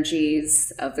different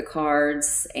energies of the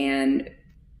cards, and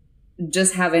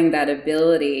just having that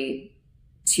ability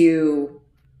to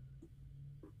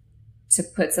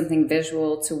put something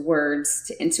visual to words,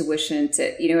 to intuition,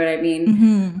 to, what I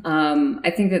mean? Mm-hmm.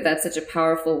 I think that that's such a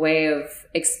powerful way of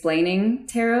explaining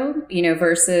tarot,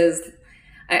 versus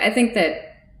I think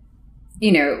that,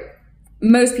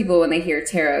 most people, when they hear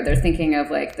tarot, they're thinking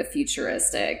of like the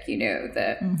futuristic, the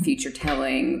mm-hmm. future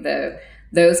telling,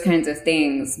 those kinds of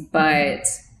things. But,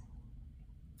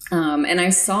 and I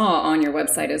saw on your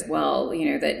website as well,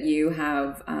 that you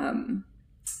have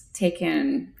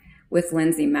taken with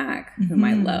Lindsay Mack, whom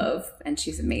I love, and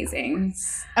she's amazing.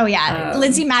 Oh yeah.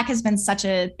 Lindsay Mack has been such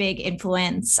a big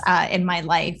influence in my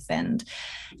life. And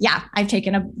yeah, I've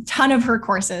taken a ton of her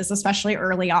courses, especially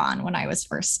early on when I was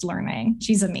first learning.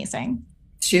 She's amazing.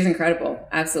 She's incredible.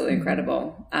 Absolutely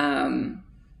incredible.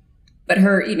 But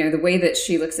her, the way that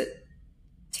she looks at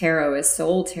tarot is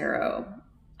soul tarot.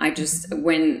 I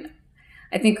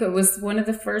think it was one of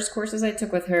the first courses I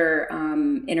took with her,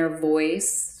 Inner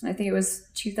Voice. I think it was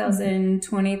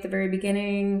 2020 at the very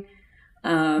beginning.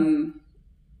 And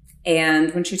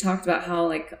when she talked about how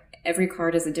like every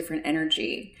card is a different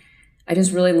energy, I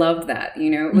just really loved that.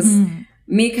 It was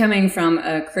me coming from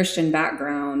a Christian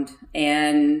background,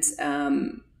 and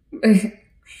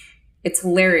it's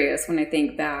hilarious when I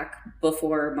think back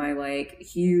before my like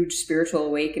huge spiritual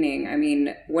awakening. I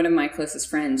mean, one of my closest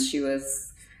friends, she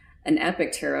was an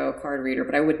epic tarot card reader,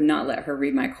 but I would not let her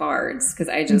read my cards because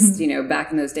I just,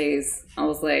 back in those days, I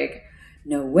was like,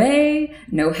 no way,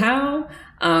 no how.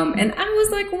 And I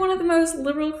was like one of the most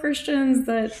liberal Christians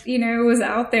that, was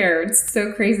out there. It's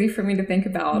so crazy for me to think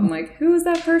about. I'm like, who is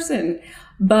that person?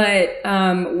 But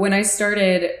when I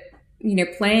started,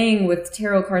 playing with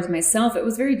tarot cards myself, it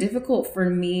was very difficult for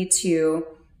me to,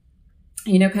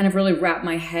 kind of really wrap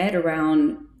my head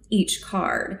around each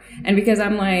card. And because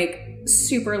I'm like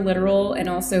super literal and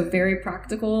also very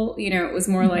practical, you know, it was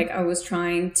more like I was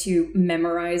trying to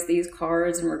memorize these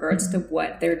cards in regards to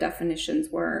what their definitions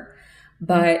were.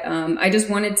 But I just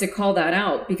wanted to call that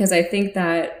out because I think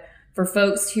that for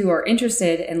folks who are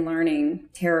interested in learning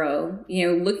tarot, you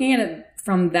know, looking at it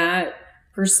from that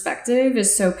perspective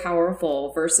is so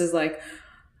powerful versus like,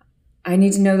 I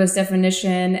need to know this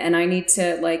definition and I need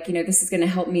to like, you know, this is going to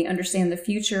help me understand the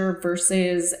future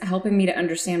versus helping me to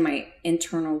understand my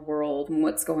internal world and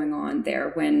what's going on there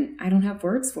when I don't have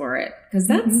words for it. Because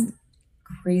that's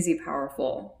crazy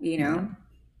powerful, you know?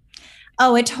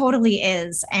 Oh, it totally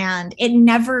is. And it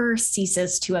never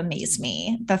ceases to amaze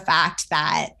me, the fact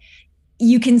that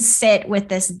you can sit with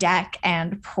this deck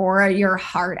and pour your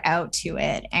heart out to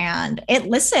it and it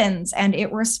listens and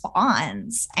it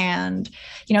responds. And,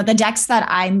 you know, the decks that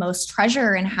I most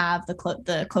treasure and have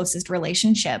the closest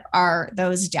relationship are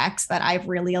those decks that I've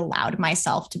really allowed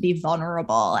myself to be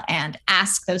vulnerable and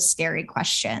ask those scary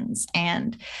questions.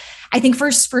 And I think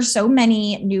for so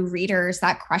many new readers,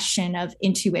 that question of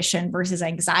intuition versus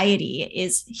anxiety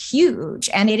is huge.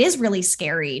 And it is really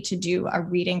scary to do a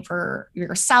reading for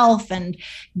yourself and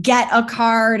get a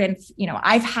card. And, you know,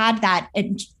 I've had that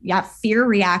fear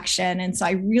reaction. And so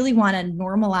I really want to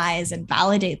normalize and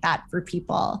validate that for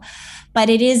people. But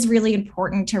it is really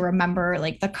important to remember,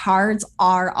 like, the cards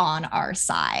are on our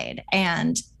side.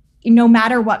 And no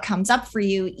matter what comes up for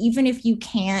you, even if you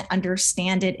can't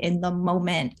understand it in the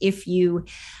moment, if you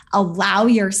allow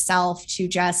yourself to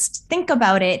just think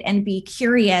about it and be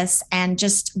curious and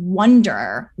just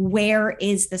wonder, where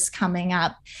is this coming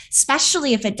up?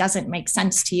 Especially if it doesn't make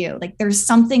sense to you, like there's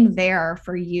something there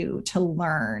for you to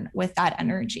learn with that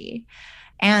energy.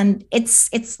 And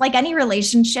it's like any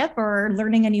relationship or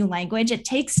learning a new language. It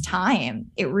takes time.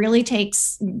 It really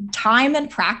takes time and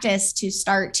practice to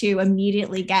start to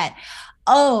immediately get,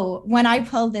 oh, when I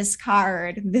pull this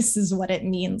card, this is what it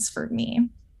means for me.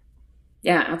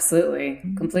 Yeah, absolutely.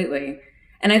 Completely.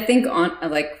 And I think on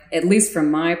like, at least from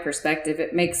my perspective,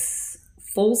 it makes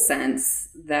full sense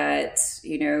that,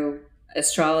 you know,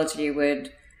 astrology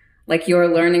would, like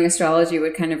your learning astrology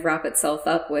would kind of wrap itself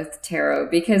up with tarot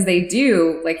because they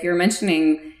do, like you're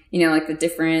mentioning, you know, like the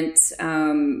different,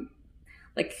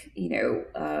 like, you know,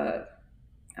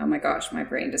 oh my gosh, my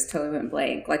brain just totally went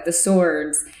blank, like the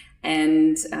swords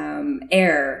and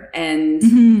air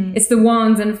and it's the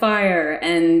wands and fire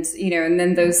and, you know, and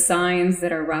then those signs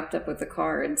that are wrapped up with the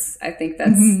cards. I think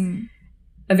that's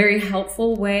a very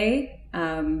helpful way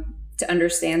to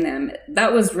understand them.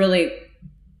 That was really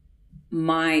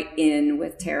my in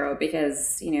with tarot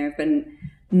because, you know, I've been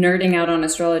nerding out on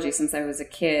astrology since I was a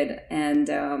kid. And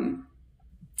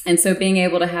so being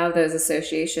able to have those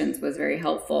associations was very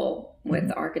helpful with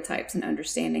the archetypes and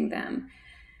understanding them.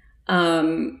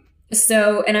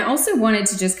 So, and I also wanted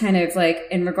to just kind of like,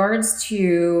 in regards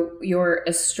to your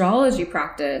astrology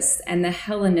practice and the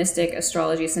Hellenistic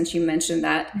astrology, since you mentioned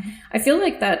that, I feel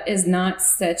like that is not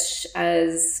such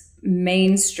as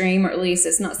mainstream, or at least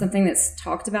it's not something that's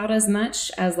talked about as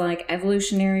much as like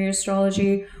evolutionary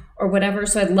astrology or whatever.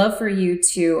 So I'd love for you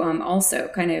to also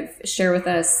kind of share with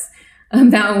us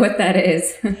about what that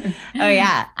is. Oh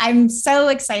yeah, I'm so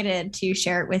excited to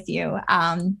share it with you.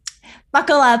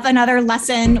 Buckle up, another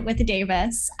lesson with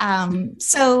Davis.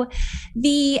 So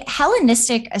the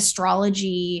Hellenistic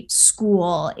astrology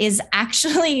school is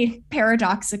actually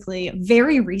paradoxically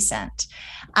very recent.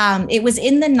 It was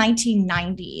in the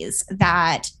 1990s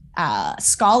that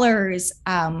scholars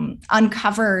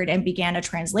uncovered and began a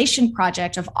translation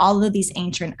project of all of these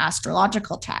ancient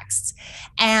astrological texts.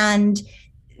 And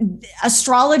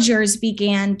astrologers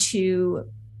began to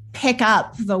pick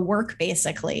up the work,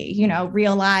 basically, you know,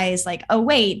 realize like, oh,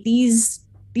 wait, these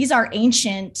are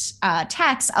ancient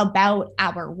texts about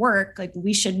our work. Like,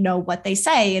 we should know what they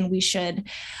say, and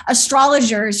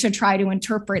astrologers should try to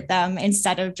interpret them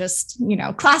instead of just, you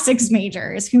know, classics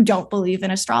majors who don't believe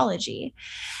in astrology.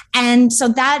 And so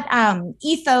that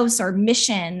ethos or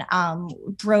mission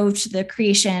drove to the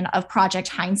creation of Project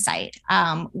Hindsight,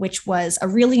 which was a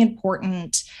really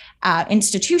important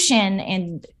institution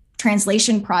and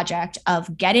translation project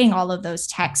of getting all of those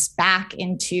texts back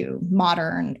into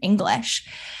modern English.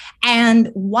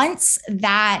 And once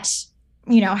that,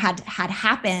 you know, had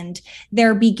happened,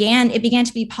 it began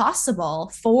to be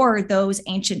possible for those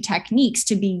ancient techniques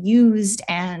to be used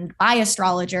and by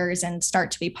astrologers and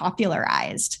start to be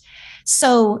popularized.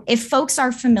 So if folks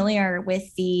are familiar with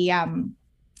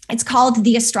it's called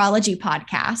The Astrology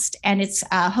Podcast, and it's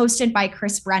hosted by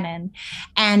Chris Brennan,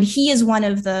 and he is one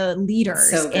of the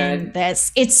leaders in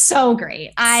this. It's so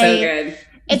great. So good.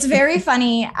 It's very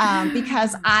funny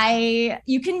because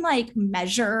you can like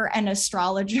measure an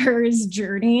astrologer's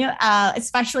journey,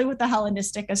 especially with the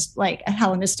Hellenistic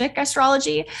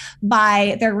astrology,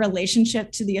 by their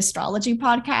relationship to the astrology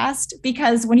podcast.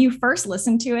 Because when you first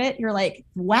listen to it, you're like,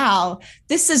 wow,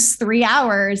 this is 3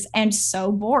 hours and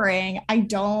so boring. I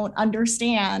don't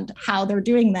understand how they're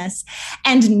doing this.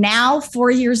 And now,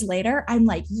 4 years later, I'm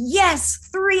like, yes,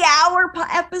 3 hour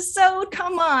episode.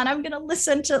 Come on, I'm going to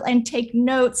listen to and take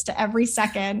notes to every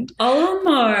second. All on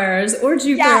Mars or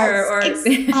Jupiter,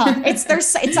 yes,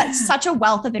 it's such a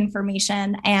wealth of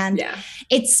information, and yeah.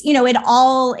 It's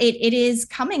it is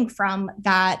coming from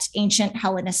that ancient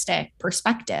Hellenistic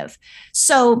perspective.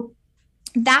 So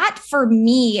that for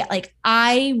me, like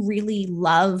I really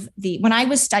love when I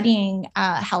was studying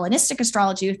Hellenistic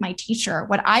astrology with my teacher,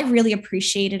 what I really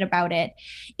appreciated about it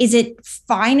is it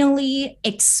finally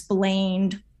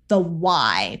explained the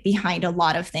why behind a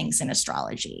lot of things in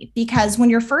astrology. Because when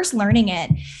you're first learning it,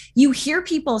 you hear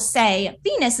people say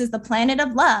Venus is the planet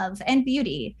of love and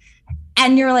beauty.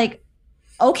 And you're like,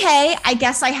 okay, I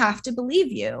guess I have to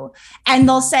believe you. And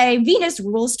they'll say Venus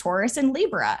rules Taurus and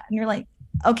Libra. And you're like,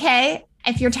 okay,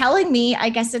 if you're telling me, I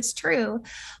guess it's true.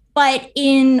 But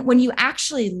when you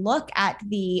actually look at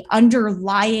the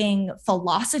underlying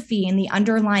philosophy and the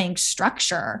underlying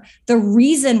structure, the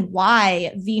reason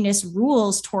why Venus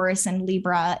rules Taurus and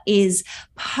Libra is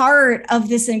part of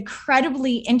this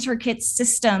incredibly intricate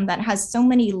system that has so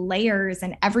many layers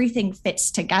and everything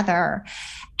fits together.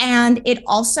 And it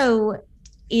also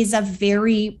is a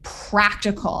very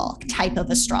practical type of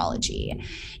astrology.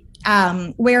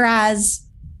 Whereas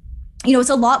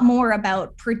it's a lot more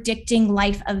about predicting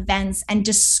life events and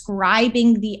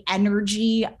describing the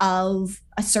energy of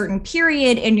a certain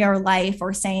period in your life,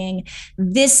 or saying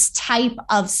this type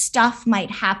of stuff might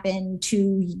happen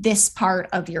to this part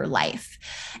of your life.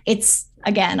 It's,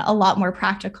 again, a lot more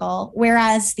practical.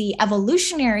 Whereas the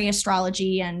evolutionary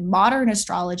astrology and modern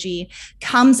astrology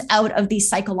comes out of the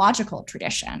psychological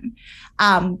tradition.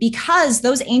 Because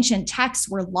those ancient texts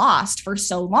were lost for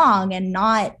so long and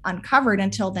not uncovered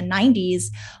until the 90s,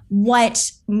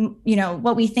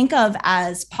 what we think of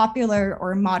as popular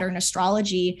or modern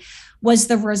astrology was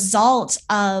the result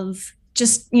of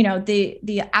just,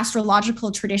 the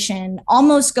astrological tradition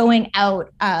almost going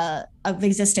out of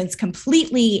existence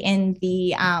completely in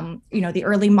the, the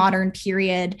early modern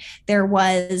period. There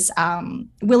was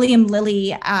William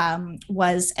Lilly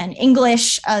was an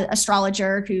English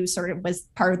astrologer who sort of was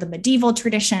part of the medieval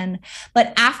tradition.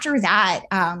 But after that,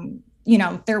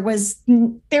 it was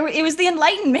the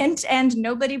Enlightenment, and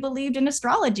nobody believed in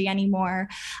astrology anymore.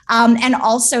 And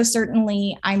also,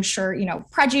 certainly, I'm sure,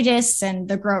 prejudice and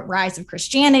the rise of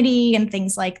Christianity and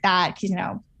things like that,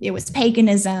 it was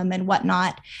paganism and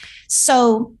whatnot.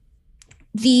 So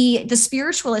the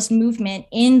spiritualist movement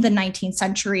in the 19th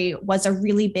century was a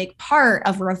really big part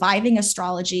of reviving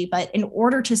astrology. But in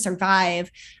order to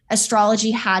survive,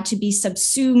 astrology had to be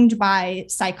subsumed by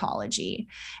psychology.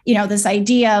 This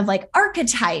idea of like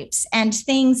archetypes and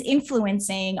things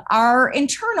influencing our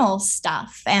internal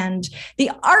stuff, and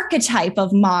the archetype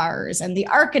of Mars and the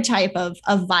archetype of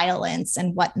violence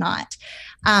and whatnot.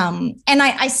 And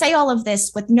I say all of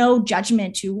this with no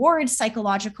judgment towards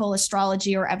psychological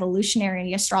astrology or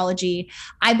evolutionary astrology.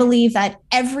 I believe that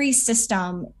every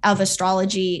system of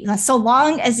astrology, so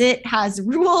long as it has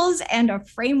rules and a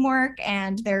framework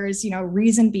and there's,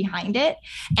 reason behind it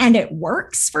and it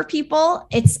works for people,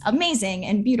 it's amazing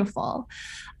and beautiful.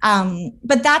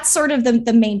 But that's sort of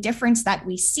the main difference that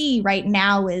we see right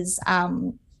now is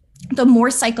the more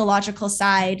psychological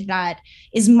side that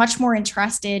is much more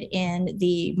interested in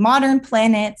the modern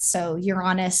planets, so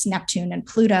Uranus, Neptune, and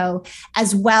Pluto,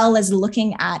 as well as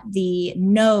looking at the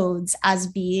nodes as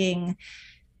being,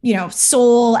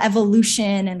 soul,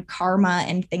 evolution, and karma,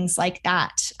 and things like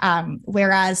that.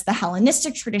 Whereas the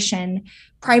Hellenistic tradition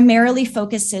primarily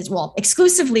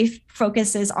exclusively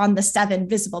focuses on the 7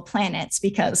 visible planets,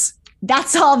 because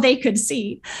that's all they could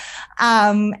see.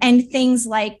 And things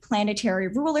like planetary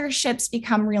rulerships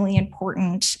become really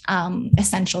important,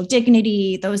 essential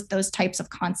dignity, those types of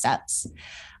concepts.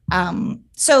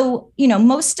 So,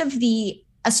 most of the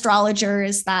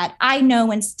astrologers that I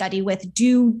know and study with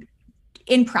do,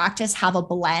 in practice, have a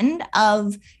blend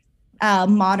of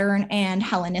modern and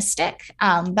Hellenistic.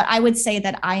 But I would say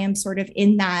that I am sort of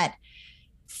in that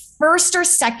first or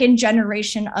second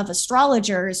generation of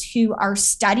astrologers who are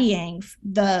studying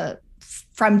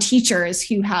from teachers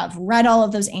who have read all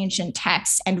of those ancient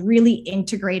texts and really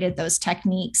integrated those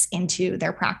techniques into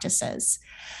their practices.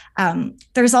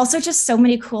 There's also just so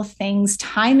many cool things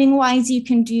timing wise you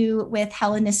can do with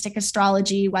Hellenistic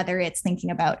astrology, whether it's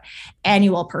thinking about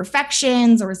annual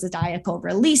perfections or zodiacal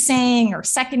releasing or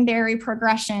secondary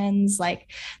progressions.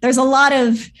 Like there's a lot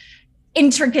of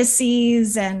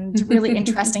intricacies and really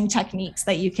interesting techniques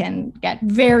that you can get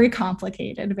very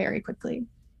complicated very quickly.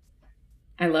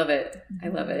 I love it. I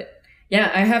love it.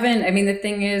 Yeah, I haven't. I mean, the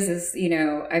thing is,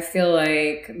 I feel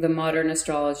like the modern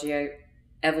astrology,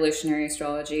 evolutionary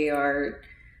astrology are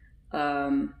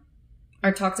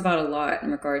talked about a lot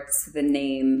in regards to the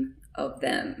name of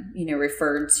them,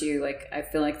 referred to, like, I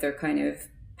feel like they're kind of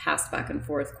passed back and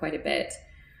forth quite a bit.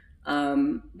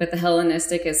 But the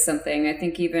Hellenistic is something I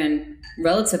think even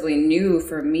relatively new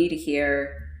for me to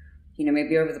hear,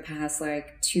 maybe over the past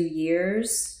like 2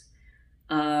 years.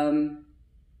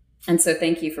 And so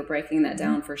thank you for breaking that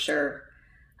down for sure.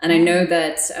 And I know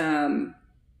that,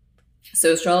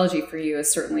 so astrology for you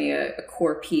is certainly a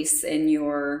core piece in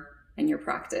your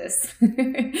practice.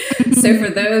 So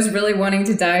for those really wanting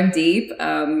to dive deep,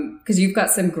 because you've got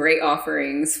some great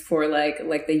offerings for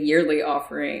like the yearly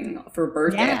offering for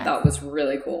birthday, yeah. I thought was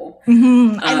really cool.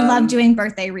 I love doing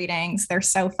birthday readings. They're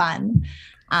so fun.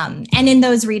 And in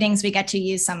those readings, we get to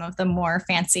use some of the more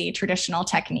fancy traditional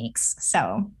techniques.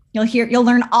 So you'll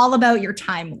learn all about your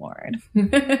Time Lord.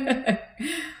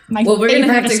 My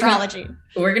favorite astrology.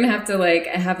 We're gonna have to like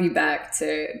have you back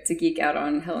to geek out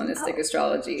on Hellenistic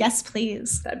astrology. Yes,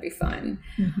 please. That'd be fun.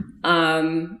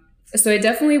 Mm-hmm. So I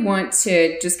definitely want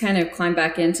to just kind of climb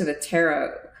back into the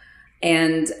tarot.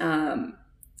 And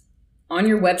on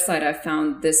your website, I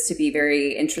found this to be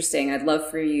very interesting. I'd love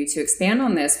for you to expand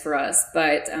on this for us.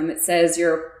 But it says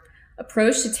your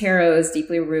approach to tarot is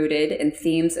deeply rooted in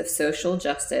themes of social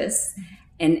justice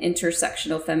and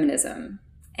intersectional feminism.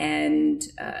 And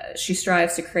she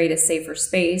strives to create a safer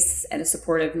space and a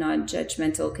supportive,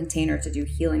 non-judgmental container to do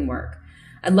healing work.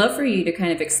 I'd love for you to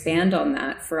kind of expand on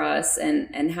that for us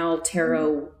and how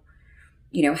tarot,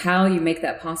 how you make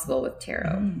that possible with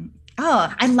tarot.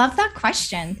 Oh, I love that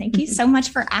question. Thank you so much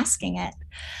for asking it.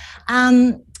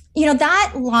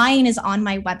 That line is on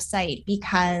my website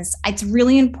because it's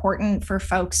really important for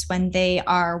folks when they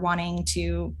are wanting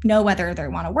to know whether they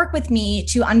want to work with me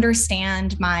to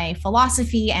understand my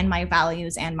philosophy and my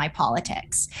values and my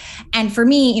politics. And for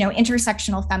me,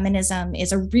 intersectional feminism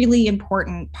is a really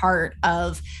important part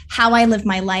of how I live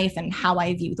my life and how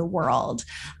I view the world.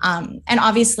 And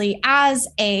obviously, as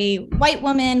a white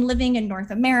woman living in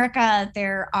North America,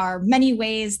 there are many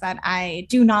ways that I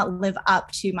do not live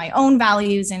up to my own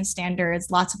values and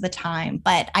standards lots of the time,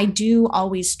 but I do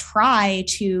always try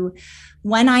to,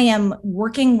 when I am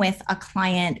working with a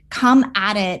client, come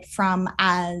at it from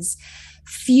as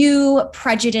few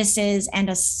prejudices and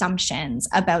assumptions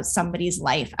about somebody's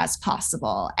life as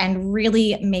possible, and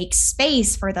really make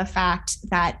space for the fact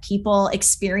that people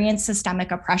experience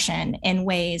systemic oppression in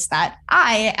ways that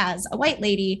I, as a white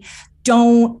lady,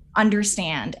 don't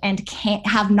understand and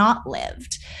have not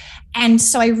lived. And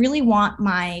so I really want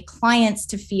my clients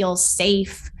to feel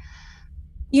safe,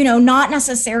 not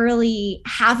necessarily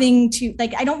having to,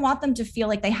 I don't want them to feel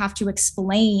like they have to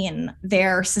explain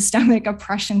their systemic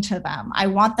oppression to them. I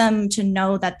want them to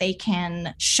know that they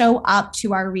can show up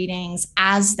to our readings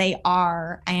as they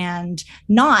are and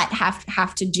not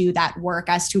have to do that work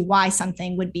as to why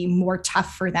something would be more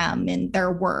tough for them in their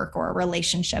work or a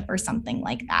relationship or something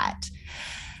like that.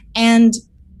 And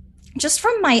just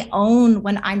from my own,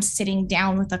 when I'm sitting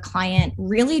down with a client,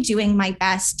 really doing my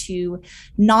best to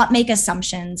not make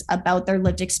assumptions about their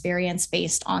lived experience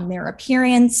based on their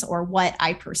appearance or what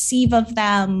I perceive of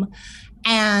them.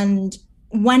 And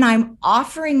when I'm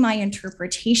offering my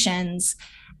interpretations,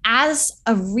 as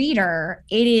a reader,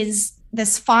 it is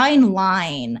this fine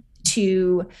line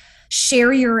to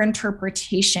share your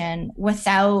interpretation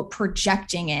without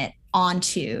projecting it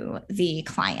onto the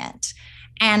client.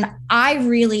 And I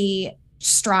really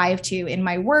strive to, in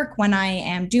my work, when I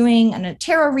am doing a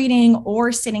tarot reading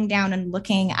or sitting down and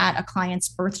looking at a client's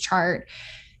birth chart,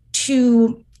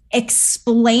 to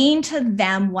explain to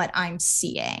them what I'm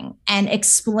seeing and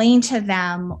explain to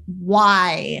them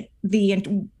why the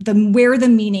where the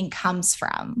meaning comes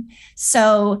from.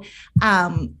 So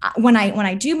when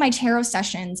I do my tarot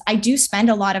sessions, I do spend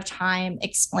a lot of time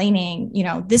explaining,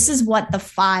 this is what the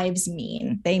fives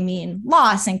mean. They mean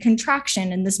loss and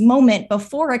contraction in this moment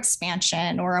before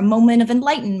expansion, or a moment of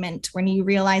enlightenment when you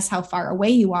realize how far away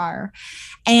you are.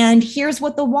 And here's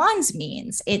what the wands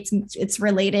means. It's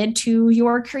related to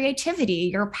your creativity,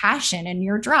 your passion, and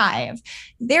your drive.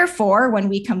 Therefore, when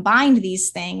we combine these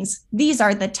things, these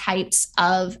are the types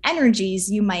of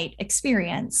energies you might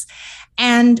experience.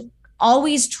 And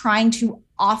always trying to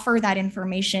offer that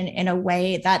information in a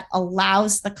way that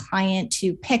allows the client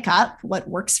to pick up what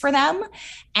works for them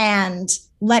and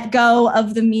let go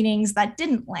of the meanings that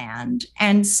didn't land.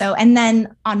 And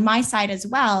then on my side as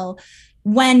well,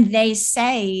 when they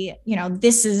say,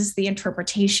 this is the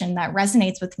interpretation that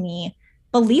resonates with me,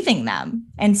 believing them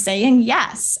and saying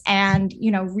yes, and,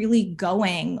 really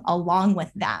going along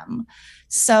with them.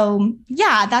 So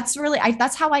yeah, that's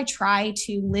how I try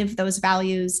to live those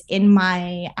values in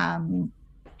my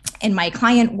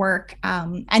client work.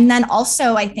 And then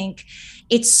also, I think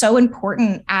it's so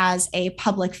important as a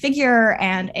public figure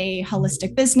and a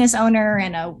holistic business owner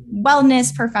and a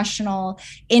wellness professional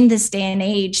in this day and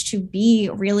age to be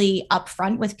really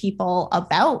upfront with people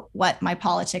about what my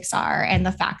politics are and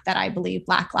the fact that I believe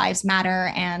Black Lives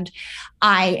Matter. And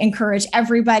I encourage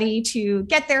everybody to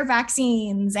get their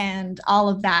vaccines and all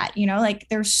of that.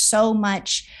 There's so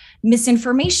much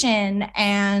misinformation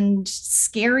and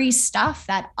scary stuff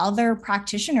that other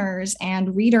practitioners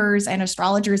and readers and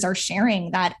astrologers are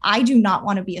sharing that I do not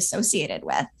want to be associated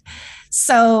with.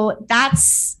 So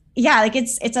it's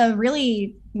a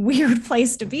really weird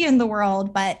place to be in the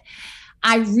world, but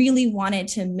I really wanted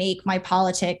to make my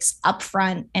politics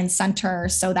upfront and center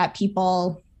so that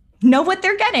people know what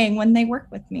they're getting when they work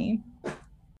with me.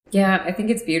 Yeah, I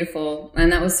think it's beautiful.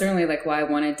 And that was certainly why I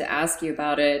wanted to ask you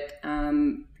about it.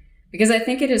 Because I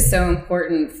think it is so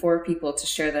important for people to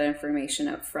share that information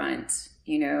up front,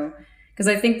 because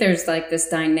I think there's this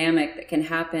dynamic that can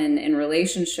happen in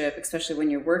relationship, especially when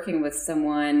you're working with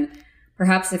someone,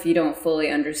 perhaps if you don't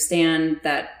fully understand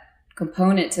that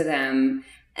component to them.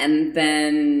 And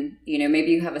then,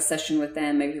 maybe you have a session with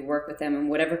them, maybe you work with them in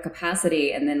whatever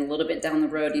capacity. And then a little bit down the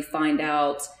road, you find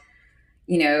out,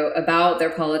 about their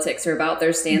politics or about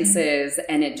their stances.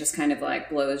 Mm-hmm. And it just kind of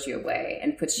blows you away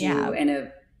and puts you in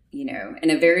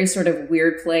a very sort of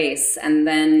weird place. And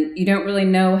then you don't really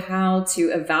know how to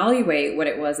evaluate what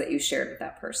it was that you shared with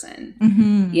that person,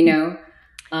 mm-hmm.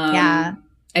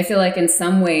 I feel like in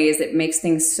some ways it makes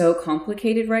things so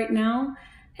complicated right now.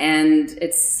 And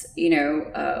it's,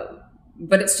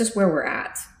 but it's just where we're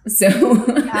at. So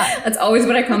that's always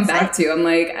what I come back to. I'm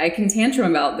I can tantrum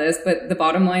about this, but the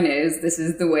bottom line is this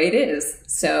is the way it is.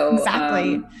 So,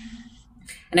 exactly.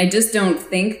 And I just don't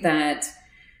think that,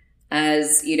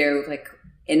 as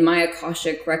in my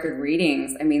Akashic record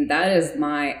readings, that is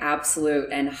my absolute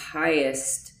and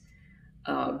highest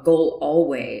goal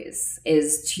always,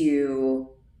 is to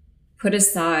put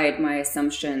aside my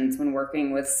assumptions when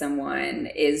working with someone,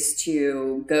 is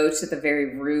to go to the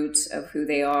very root of who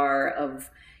they are, of,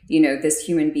 this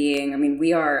human being.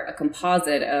 We are a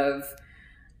composite of,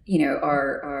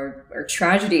 our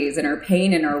tragedies and our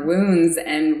pain and our wounds,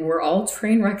 and we're all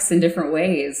train wrecks in different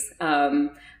ways.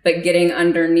 But getting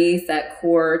underneath that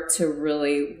core to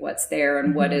really what's there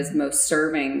and what is most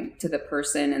serving to the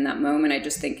person in that moment, I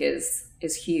just think is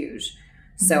huge.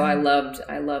 So I love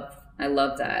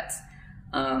that.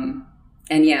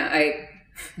 And yeah,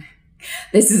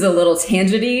 this is a little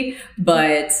tangenty,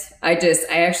 but I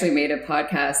actually made a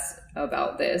podcast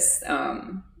about this.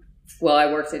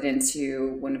 I worked it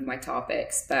into one of my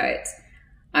topics, but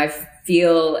I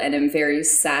feel and am very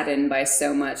saddened by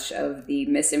so much of the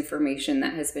misinformation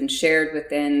that has been shared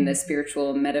within the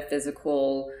spiritual,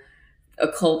 metaphysical,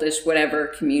 occultish, whatever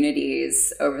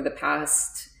communities over the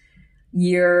past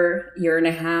year and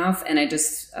a half. And I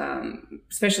just,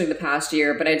 especially the past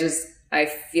year, but I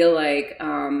feel like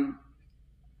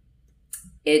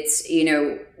it's,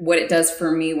 what it does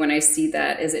for me when I see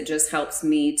that is it just helps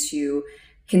me to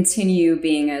continue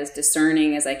being as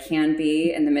discerning as I can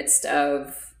be in the midst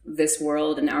of this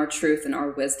world and our truth and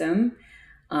our wisdom,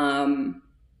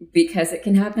 because it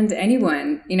can happen to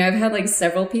anyone. I've had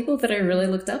several people that I really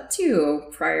looked up to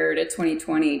prior to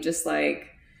 2020, just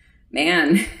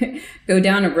man, go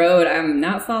down a road I'm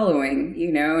not following,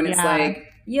 and it's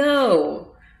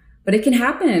yo, but it can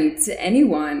happen to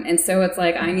anyone. And so it's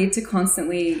like, I need to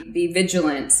constantly be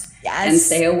vigilant and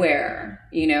stay aware,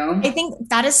 you know? I think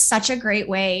that is such a great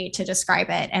way to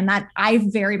describe it. And that I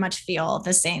very much feel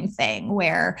the same thing,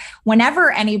 where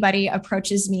whenever anybody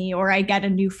approaches me or I get a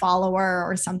new follower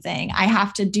or something, I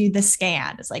have to do the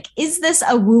scan. It's like, is this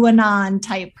a WooAnon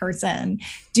type person?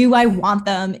 Do I want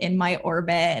them in my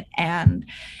orbit? And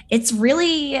it's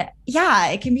really, yeah,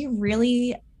 it can be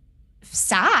really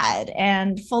sad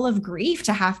and full of grief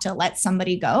to have to let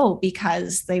somebody go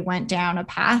because they went down a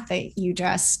path that you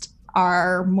just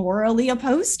are morally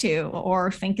opposed to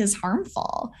or think is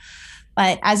harmful.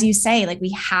 But as you say, like,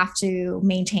 we have to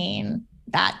maintain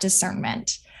that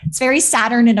discernment. It's very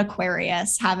Saturn and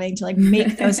Aquarius, having to like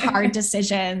make those hard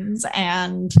decisions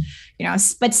and, you know,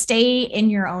 but stay in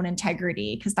your own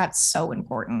integrity, because that's so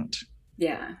important.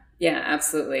 Yeah. Yeah,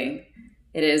 absolutely.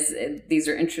 It is. These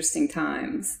are interesting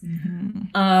times.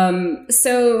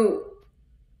 So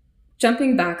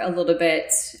jumping back a little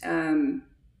bit,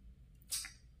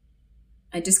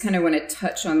 I just kind of want to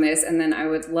touch on this, and then I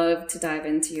would love to dive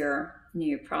into your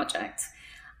new project.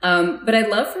 But I'd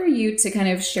love for you to kind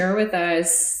of share with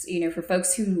us, you know, for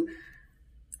folks who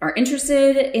are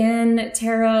interested in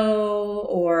tarot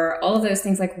or all of those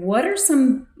things, like, what are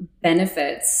some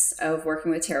benefits of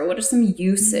working with tarot? What are some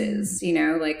uses? You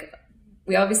know, like,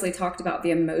 we obviously talked about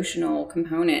the emotional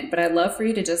component, but I'd love for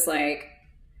you to just like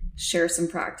share some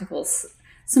practical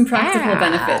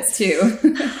benefits too.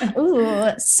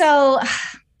 Ooh,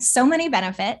 so many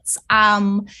benefits.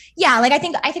 Yeah, like I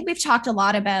think we've talked a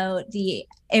lot about the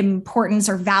importance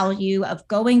or value of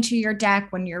going to your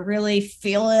deck when you're really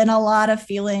feeling a lot of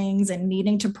feelings and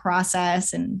needing to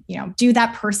process and, you know, do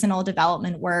that personal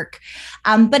development work.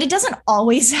 But it doesn't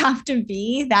always have to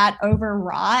be that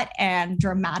overwrought and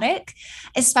dramatic,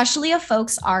 especially if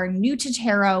folks are new to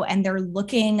tarot and they're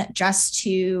looking just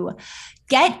to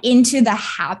get into the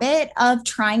habit of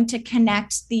trying to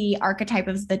connect the archetype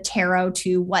of the tarot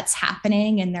to what's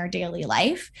happening in their daily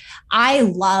life. I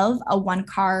love a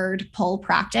 1-card pull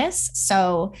practice.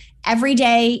 So every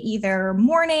day, either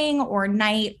morning or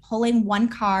night, pulling 1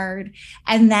 card.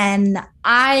 And then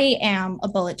I am a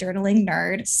bullet journaling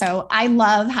nerd. So I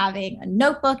love having a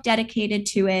notebook dedicated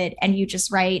to it. And you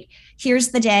just write, here's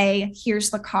the day,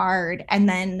 here's the card. And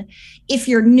then if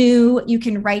you're new, you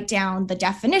can write down the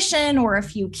definition or a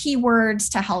few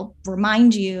keywords to help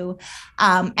remind you.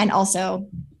 And also,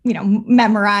 you know,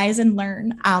 memorize and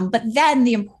learn. But then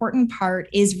the important part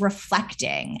is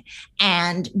reflecting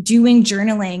and doing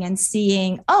journaling and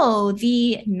seeing, oh,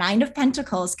 the 9 of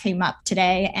Pentacles came up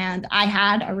today and I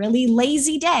had a really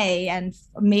lazy day and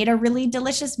made a really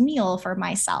delicious meal for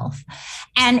myself.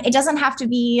 And it doesn't have to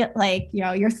be like, you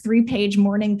know, your 3-page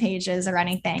morning pages or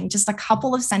anything. Just a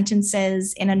couple of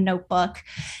sentences in a notebook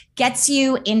gets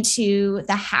you into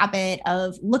the habit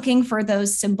of looking for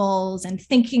those symbols and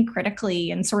thinking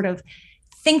critically and sort of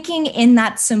thinking in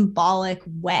that symbolic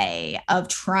way of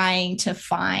trying to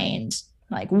find,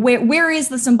 like, where is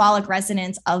the symbolic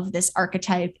resonance of this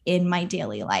archetype in my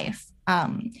daily life.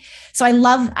 So I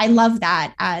love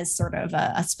that as sort of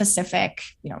a specific,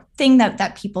 you know, thing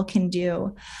that people can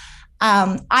do.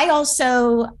 I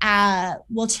also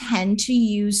will tend to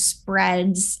use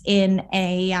spreads in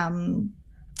a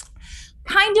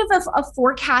kind of a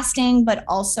forecasting, but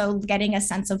also getting a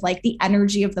sense of like the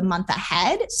energy of the month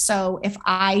ahead. So if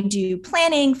I do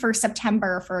planning for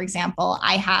September, for example,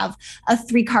 I have a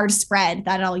 3-card spread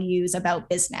that I'll use about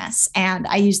business, and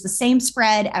I use the same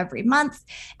spread every month.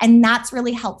 And that's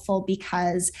really helpful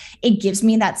because it gives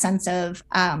me that sense of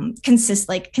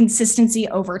consistency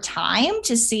over time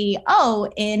to see, oh,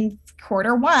 in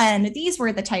Q1, these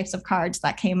were the types of cards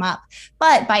that came up.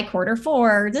 But by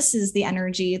Q4, this is the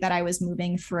energy that I was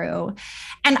moving through.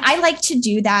 And I like to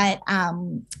do that,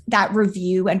 that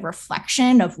review and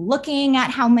reflection of looking at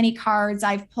how many cards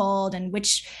I've pulled and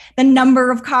the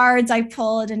number of cards I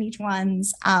pulled in each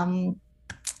one's.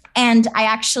 And I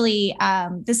actually,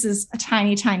 this is a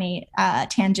tiny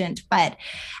tangent, but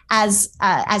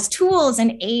as tools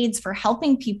and aids for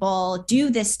helping people do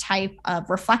this type of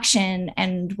reflection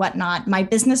and whatnot, my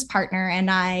business partner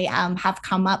and I have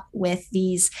come up with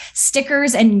these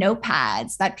stickers and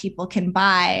notepads that people can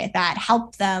buy that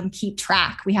help them keep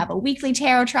track. We have a weekly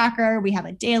tarot tracker, we have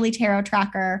a daily tarot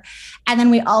tracker, and then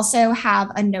we also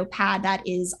have a notepad that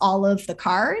is all of the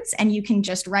cards, and you can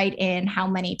just write in how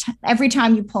many every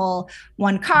time you pull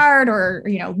 1 card, or,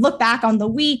 you know, look back on the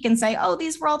week and say, oh,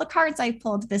 these were all the cards I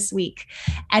pulled this week.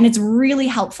 And it's really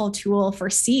helpful tool for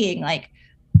seeing, like,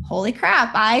 holy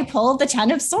crap, I pulled the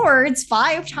 10 of Swords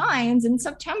 5 times in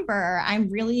September. I'm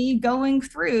really going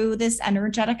through this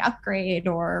energetic upgrade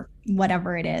or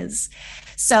whatever it is.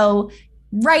 So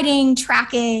writing,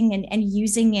 tracking, and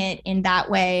using it in that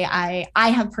way, I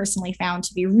have personally found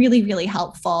to be really, really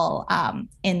helpful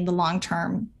in the long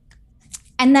term.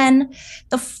 And then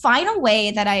the final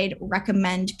way that I'd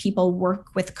recommend people work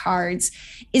with cards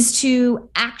is to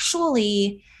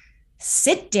actually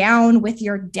sit down with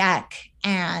your deck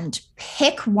and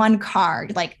pick one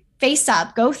card, like face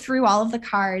up, go through all of the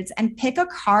cards and pick a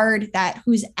card that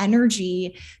whose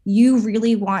energy you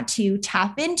really want to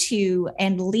tap into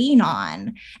and lean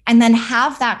on, and then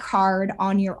have that card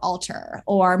on your altar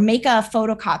or make a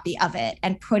photocopy of it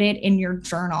and put it in your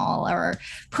journal or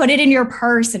put it in your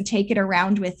purse and take it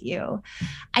around with you.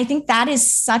 I think that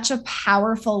is such a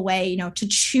powerful way, you know, to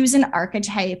choose an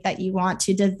archetype that you want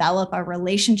to develop a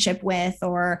relationship with,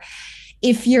 or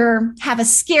if you have a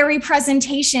scary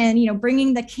presentation, you know,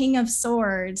 bringing the King of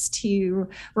Swords to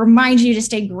remind you to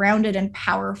stay grounded and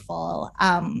powerful.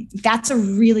 That's a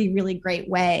really, really great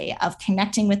way of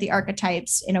connecting with the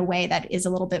archetypes in a way that is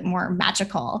a little bit more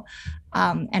magical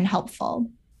and helpful.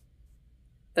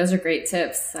 Those are great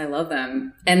tips. I love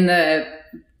them. And the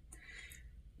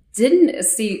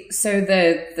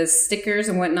stickers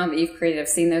and whatnot that you've created, I've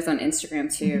seen those on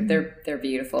Instagram too. Mm-hmm. They're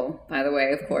beautiful, by the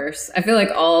way, of course. I feel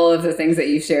like all of the things that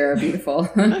you share are beautiful.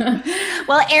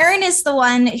 Well, Erin is the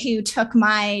one who took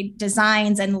my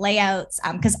designs and layouts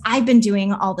because I've been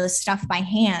doing all this stuff by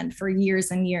hand for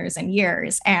years and years and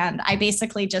years. And I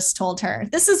basically just told her,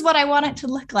 this is what I want it to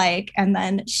look like. And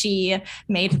then she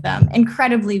made them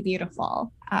incredibly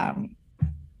beautiful.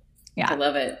 Yeah. I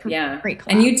love it. Yeah. Great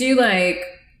collab. And you do like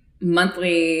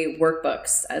monthly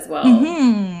workbooks as well.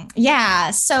 Mm-hmm.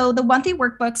 Yeah. So the monthly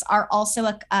workbooks are also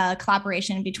a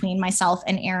collaboration between myself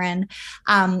and Erin.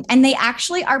 And they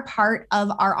actually are part of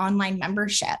our online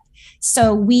membership.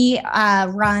 So we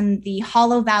run the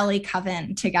Hollow Valley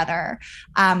Coven together,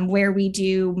 where we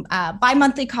do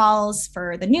bi-monthly calls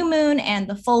for the new moon and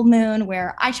the full moon,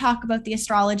 where I talk about the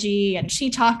astrology and she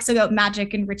talks about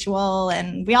magic and ritual,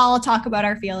 and we all talk about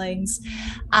our feelings.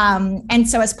 And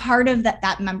so as part of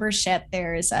that membership,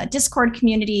 there's a Discord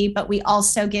community, but we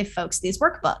also give folks these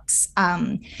workbooks.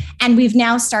 And we've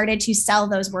now started to sell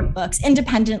those workbooks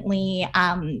independently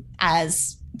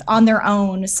as on their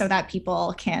own so that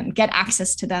people can get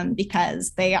access to them,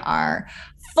 because they are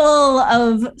full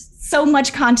of so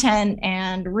much content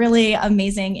and really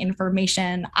amazing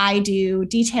information. I do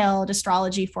detailed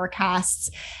astrology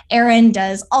forecasts. Erin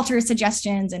does altar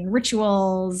suggestions and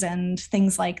rituals and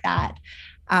things like that.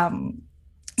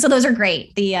 So those are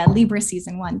great. The Libra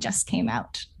season 1 just came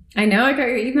out. I know, I got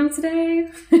your email today.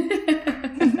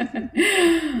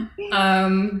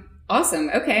 Awesome.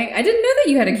 Okay. I didn't know that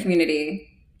you had a community.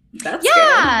 That's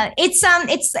good.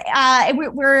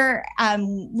 We're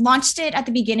launched it at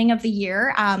the beginning of the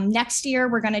year. Next year,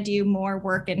 we're going to do more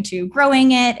work into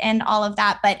growing it and all of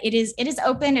that, but it is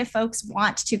open if folks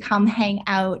want to come hang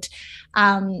out.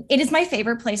 It is my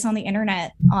favorite place on the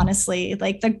internet, honestly.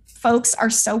 Like, the folks are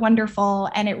so wonderful,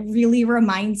 and it really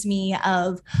reminds me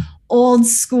of old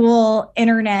school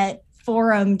internet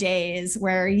forum days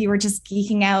where you were just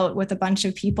geeking out with a bunch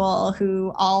of people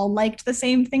who all liked the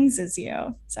same things as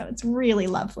you. So it's really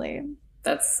lovely.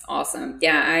 That's awesome.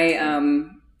 Yeah,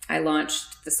 I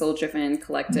launched the Soul Driven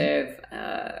Collective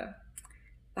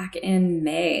back in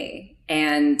May.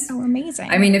 And oh, amazing.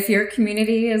 I mean, if your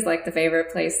community is like your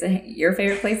favorite place to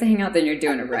hang out, then you're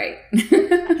doing it right.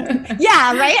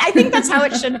 Yeah, right? I think that's how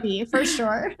it should be, for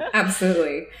sure.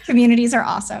 Absolutely. Communities are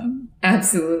awesome.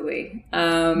 Absolutely.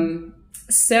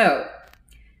 So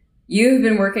you've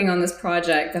been working on this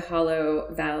project, the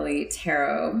Hollow Valley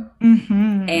Tarot,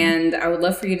 and I would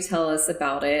love for you to tell us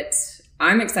about it.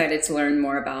 I'm excited to learn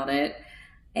more about it.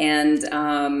 And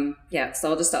so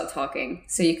I'll just stop talking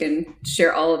so you can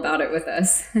share all about it with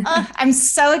us. I'm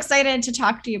so excited to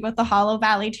talk to you about the Hollow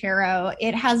Valley Tarot.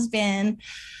 It has been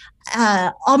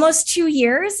almost 2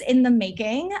 years in the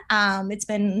making. It's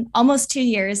been almost 2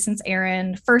 years since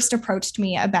Erin first approached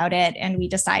me about it, and we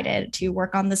decided to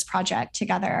work on this project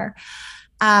together.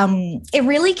 It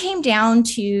really came down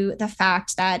to the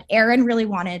fact that Erin really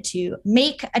wanted to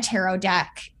make a tarot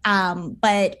deck,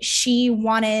 but she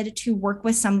wanted to work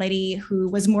with somebody who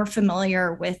was more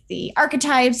familiar with the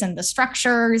archetypes and the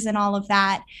structures and all of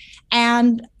that.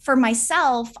 And for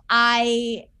myself,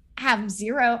 I have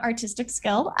zero artistic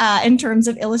skill in terms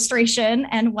of illustration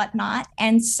and whatnot.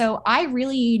 And so I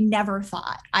really never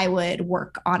thought I would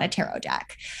work on a tarot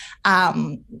deck.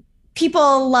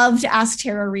 people love to ask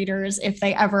tarot readers if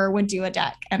they ever would do a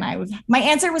deck. And my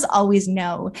answer was always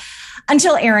no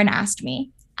until Erin asked me.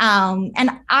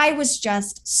 And I was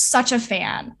just such a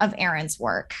fan of Erin's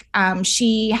work.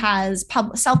 She has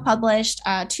self-published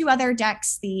 2 other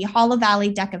decks, the Hollow Valley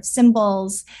Deck of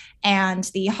Symbols and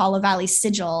the Hollow Valley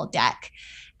Sigil deck,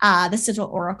 the Sigil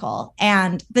Oracle.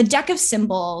 And the Deck of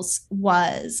Symbols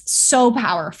was so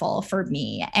powerful for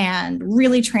me and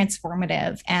really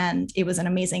transformative. And it was an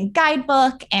amazing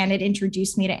guidebook, and it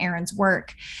introduced me to Erin's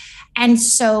work. And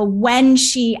so when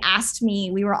she asked me,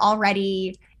 we were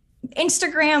already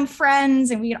Instagram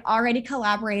friends and we had already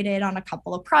collaborated on a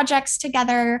couple of projects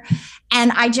together.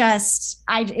 And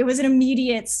it was an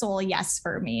immediate soul yes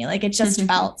for me. Like, it just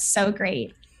felt so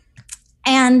great.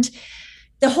 And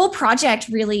the whole project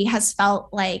really has felt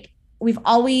like we've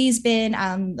always been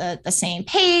on the same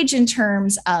page in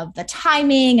terms of the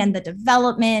timing and the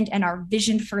development and our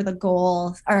vision for the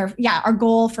goal, our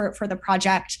goal for the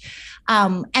project.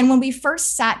 And when we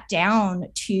first sat down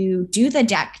to do the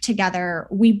deck together,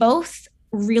 we both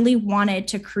really wanted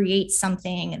to create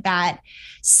something that,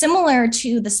 similar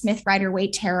to the Smith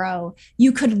Rider-Waite Tarot,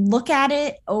 you could look at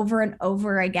it over and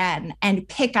over again and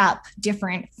pick up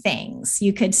different things.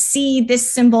 You could see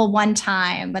this symbol one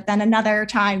time, but then another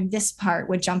time this part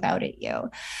would jump out at you.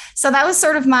 So that was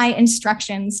sort of my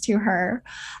instructions to her.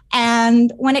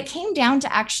 And when it came down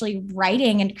to actually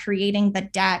writing and creating the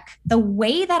deck, the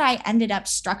way that I ended up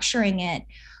structuring it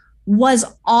was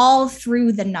all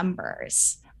through the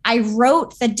numbers. I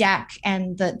wrote the deck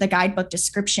and the guidebook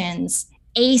descriptions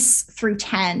ace through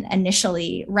 10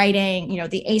 initially, writing,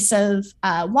 the Ace of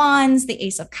Wands, the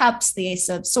Ace of Cups, the Ace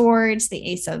of Swords, the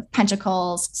Ace of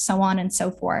Pentacles, so on and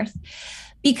so forth.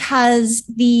 Because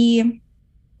the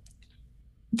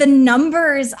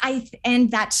numbers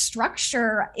and that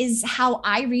structure is how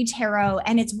I read tarot,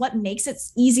 and it's what makes it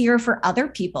easier for other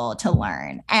people to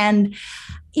learn. And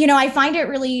I find it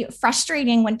really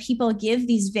frustrating when people give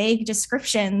these vague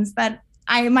descriptions that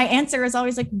my answer is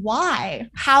always like, why?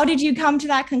 How did you come to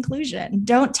that conclusion?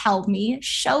 Don't tell me,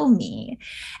 show me.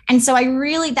 And so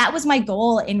that was my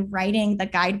goal in writing the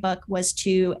guidebook, was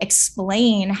to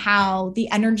explain how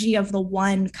the energy of the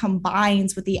one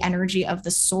combines with the energy of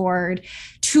the sword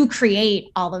to create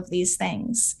all of these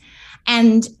things.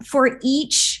 And for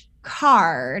each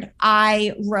card,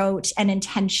 I wrote an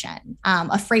intention,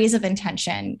 a phrase of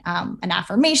intention, an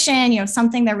affirmation,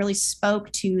 something that really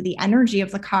spoke to the energy of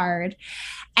the card.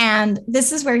 And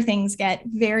this is where things get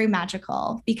very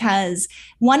magical, because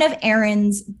one of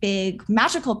Erin's big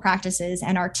magical practices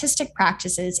and artistic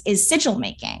practices is sigil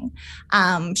making.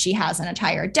 She has an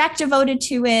entire deck devoted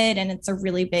to it, and it's a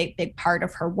really big part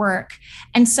of her work.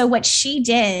 And so what she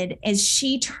did is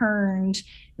she turned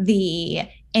the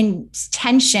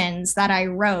intentions that I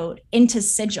wrote into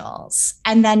sigils,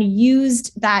 and then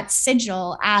used that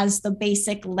sigil as the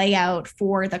basic layout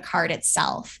for the card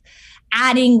itself,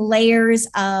 adding layers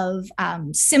of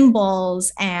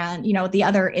symbols and the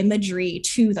other imagery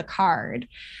to the card.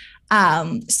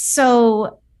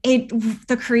 So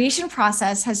the creation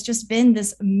process has just been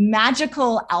this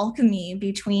magical alchemy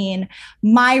between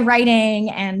my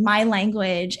writing and my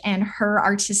language and her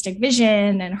artistic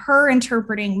vision, and her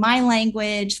interpreting my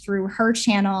language through her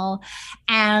channel.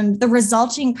 And the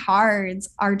resulting cards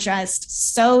are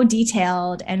just so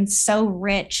detailed and so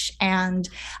rich. And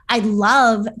I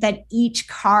love that each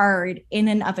card in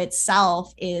and of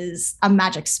itself is a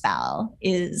magic spell,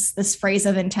 is this phrase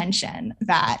of intention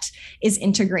that is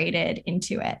integrated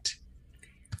into it.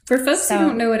 For folks who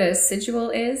don't know what a sigil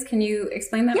is, can you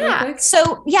explain that real quick?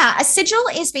 So a sigil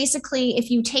is basically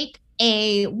if you take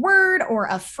a word or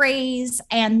a phrase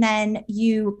and then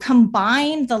you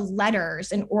combine the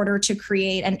letters in order to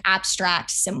create an abstract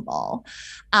symbol.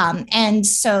 And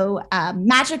so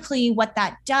magically what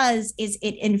that does is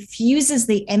it infuses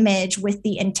the image with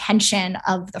the intention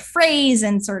of the phrase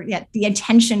and sort of the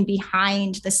intention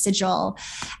behind the sigil.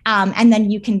 And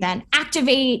then you can then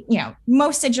activate,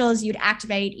 most sigils you'd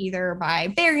activate either by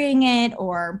burying it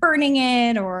or burning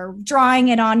it or drawing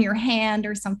it on your hand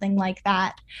or something like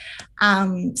that.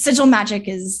 Sigil magic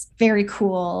is very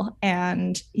cool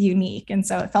and unique. And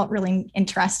so it felt really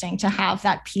interesting to have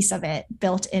that piece of it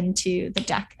built into the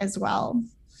deck as well.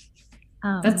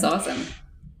 That's awesome.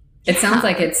 It sounds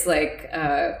like it's like,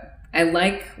 I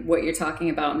like what you're talking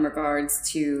about in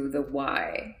regards to the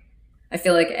why. I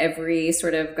feel like every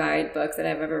sort of guidebook that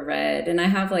I've ever read, and I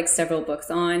have like several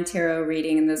books on tarot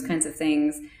reading and those kinds of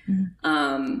things.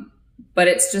 But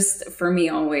it's just, for me,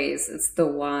 always, it's the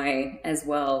why as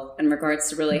well in regards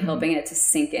to really helping it to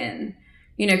sink in.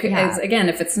 Again,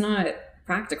 if it's not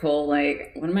practical.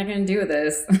 Like, what am I going to do with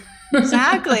this?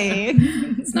 Exactly.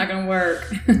 It's not going to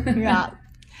work. Yeah.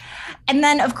 And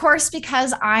then, of course,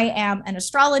 because I am an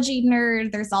astrology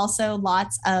nerd, there's also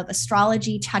lots of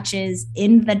astrology touches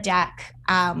in the deck.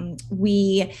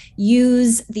 We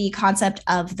use the concept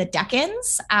of the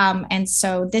decans. And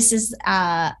so this is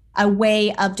a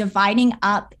way of dividing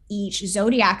up each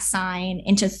zodiac sign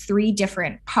into 3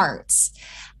 different parts.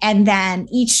 And then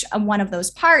each one of those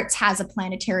parts has a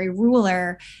planetary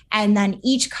ruler. And then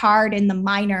each card in the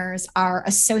minors are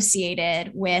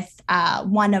associated with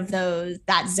one of those,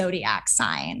 that zodiac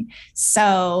sign.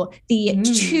 So the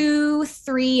 2,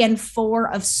 3, and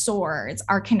 4 of swords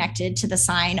are connected to the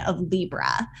sign of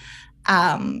Libra.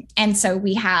 And so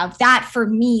we have that. For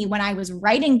me, when I was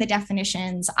writing the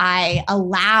definitions, I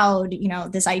allowed,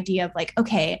 this idea of like,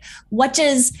 okay, what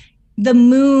does the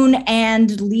moon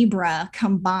and Libra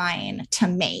combine to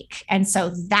make? And so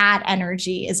that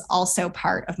energy is also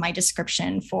part of my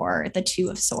description for the 2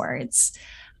 of swords.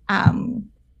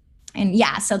 And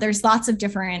yeah, so there's lots of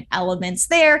different elements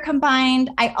there combined.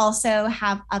 I also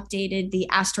have updated the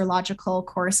astrological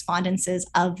correspondences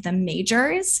of the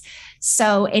majors.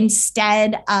 So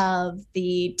instead of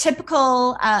the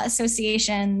typical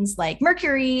associations, like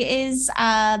Mercury is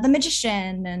the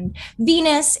magician and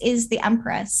Venus is the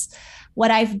empress, what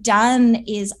I've done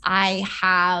is I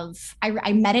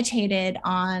meditated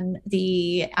on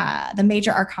the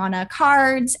major arcana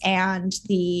cards and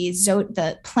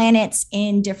the planets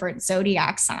in different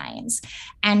zodiac signs.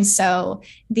 And so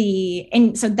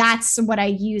that's what I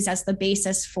use as the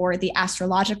basis for the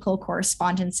astrological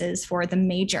correspondences for the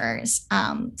majors.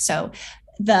 So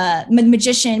the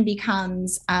magician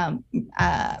becomes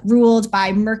ruled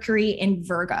by Mercury in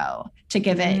Virgo to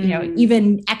give it,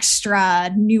 even extra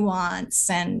nuance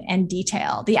and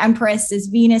detail. The Empress is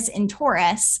Venus in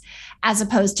Taurus, as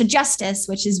opposed to Justice,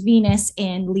 which is Venus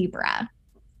in Libra.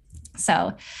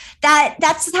 So that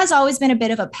has always been a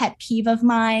bit of a pet peeve of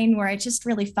mine, where I just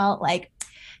really felt like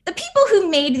the people who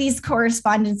made these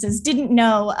correspondences didn't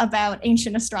know about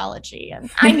ancient astrology,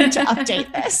 and I need to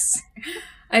update this.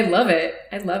 I love it.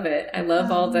 I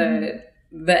love all the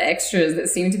extras that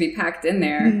seem to be packed in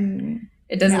there.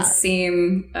 It doesn't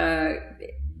seem,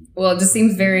 it just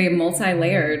seems very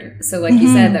multi-layered. So like you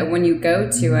said, that when you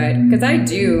go to it, because I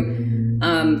do,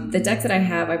 the deck that I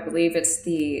have, I believe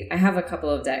I have a couple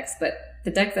of decks, but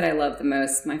the deck that I love the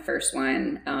most, my first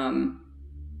one, and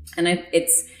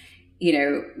it's,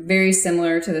 very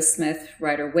similar to the Smith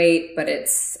Rider-Waite, but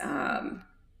it's,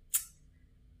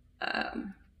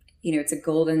 it's a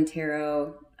golden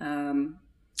tarot.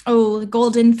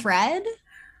 Golden thread?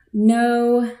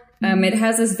 No. It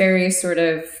has this very sort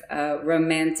of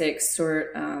romantic it's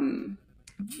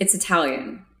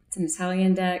Italian. It's an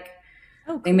Italian deck.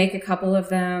 Oh, cool. They make a couple of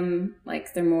them. Like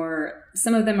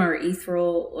some of them are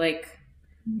ethereal. Like,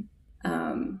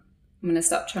 I'm going to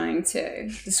stop trying to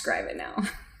describe it now.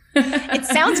 It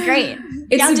sounds great.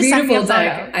 It's a beautiful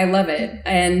deck. I love it.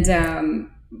 And,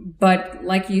 but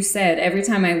like you said, every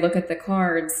time I look at the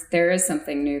cards, there is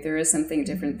something new. There is something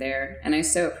different there. And I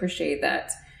so appreciate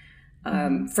that.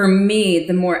 For me,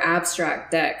 the more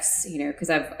abstract decks, because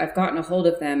I've gotten a hold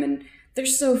of them and they're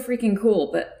so freaking cool,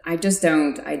 but I just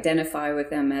don't identify with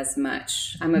them as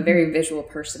much. I'm a very visual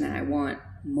person and I want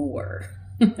more.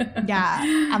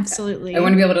 Yeah, absolutely. I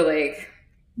want to be able to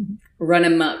run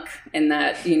amok in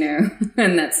that, in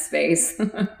that space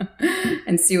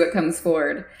and see what comes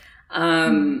forward.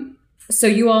 So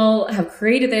you all have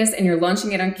created this and you're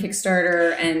launching it on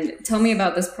Kickstarter, and tell me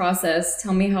about this process.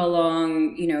 Tell me how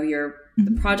long,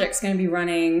 the project's going to be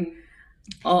running,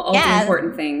 all the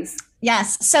important things.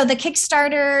 Yes. So the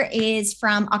Kickstarter is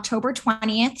from October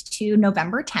 20th to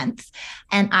November 10th.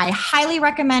 And I highly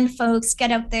recommend folks get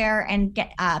out there and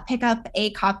pick up a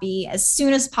copy as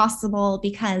soon as possible,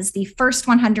 because the first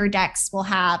 100 decks will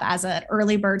have as an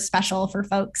early bird special for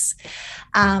folks.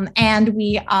 And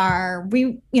we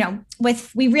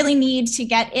really need to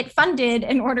get it funded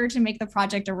in order to make the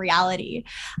project a reality.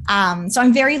 So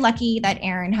I'm very lucky that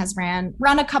Erin has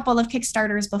run a couple of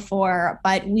Kickstarters before,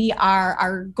 but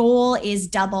our goal is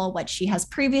double what she has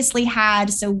previously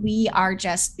had. So we are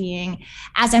just being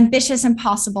as ambitious as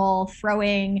possible,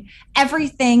 throwing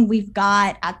everything we've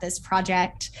got at this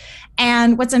project.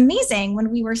 And what's amazing, when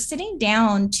we were sitting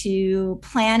down to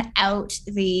plan out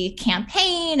the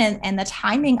campaign and the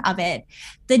timing of it,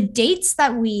 the dates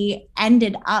that we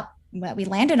landed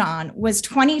on was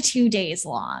 22 days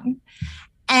long.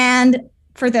 And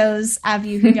For those of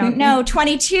you who don't know,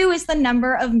 22 is the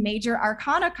number of major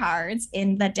arcana cards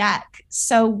in the deck.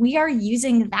 So we are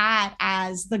using that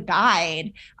as the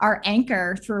guide, our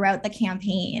anchor throughout the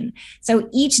campaign. So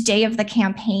each day of the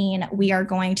campaign, we are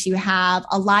going to have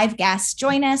a live guest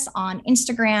join us on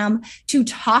Instagram to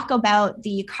talk about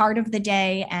the card of the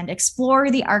day and explore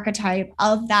the archetype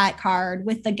of that card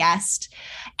with the guest.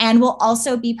 And we'll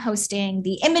also be posting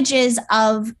the images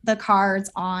of the cards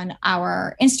on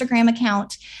our Instagram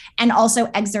account and also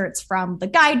excerpts from the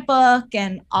guidebook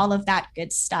and all of that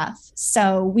good stuff.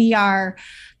 So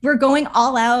we're going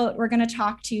all out. We're going to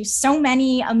talk to so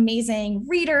many amazing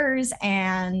readers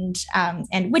and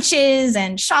witches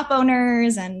and shop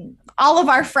owners, and all of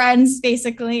our friends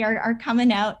basically are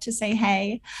coming out to say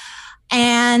hey.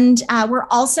 And we're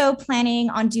also planning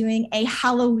on doing a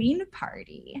Halloween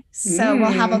party. So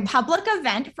we'll have a public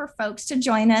event for folks to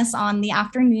join us on the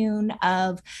afternoon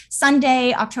of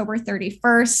Sunday, October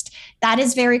 31st. That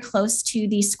is very close to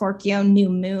the Scorpio new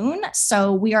moon.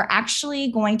 So we are actually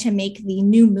going to make the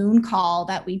new moon call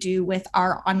that we do with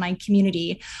our online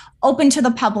community open to the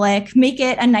public, make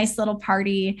it a nice little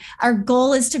party. Our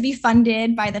goal is to be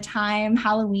funded by the time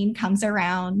Halloween comes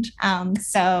around.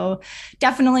 So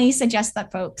definitely suggest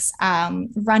that folks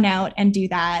run out and do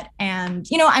that. And,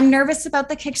 I'm nervous about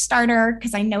the Kickstarter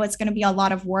because I know it's going to be a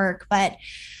lot of work, but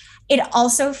it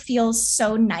also feels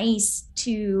so nice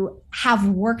to have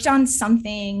worked on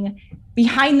something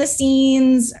behind the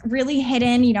scenes, really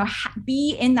hidden,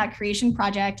 be in that creation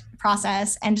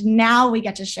process. And now we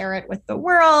get to share it with the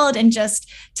world and just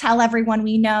tell everyone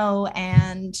we know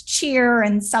and cheer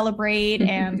and celebrate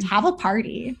and have a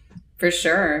party. For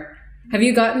sure. Have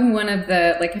you gotten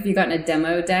have you gotten a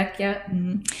demo deck yet?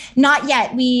 Not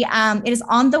yet. It is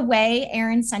on the way.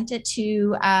 Erin sent it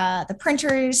to the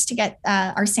printers to get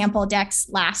our sample decks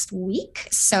last week.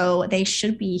 So they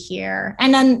should be here.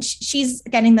 And then she's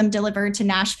getting them delivered to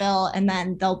Nashville, and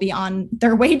then they'll be on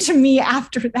their way to me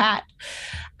after that.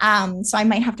 So I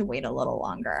might have to wait a little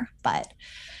longer, but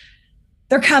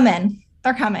they're coming.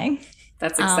 They're coming.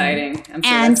 That's exciting. I'm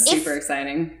sure that's super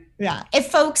exciting. Yeah. If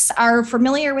folks are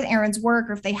familiar with Erin's work,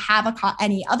 or if they have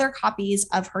any other copies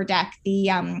of her deck,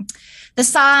 the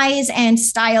size and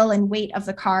style and weight of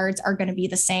the cards are going to be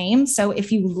the same. So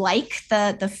if you like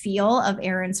the feel of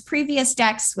Erin's previous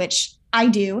decks, which I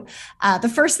do, the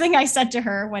first thing I said to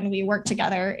her when we worked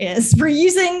together is, we're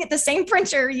using the same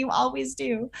printer you always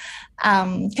do.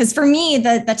 Because for me,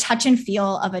 the touch and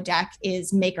feel of a deck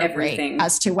is make or break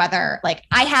as to whether,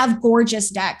 I have gorgeous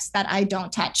decks that I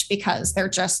don't touch because the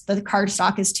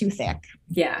cardstock is too thick.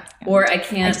 Yeah. Or I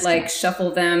can't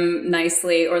shuffle them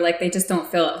nicely, or they just don't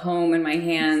feel at home in my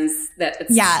hands.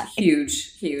 It's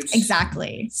huge.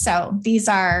 Exactly. So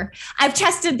I've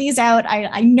tested these out.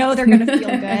 I know they're going to feel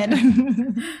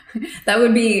good. That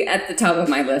would be at the top of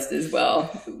my list as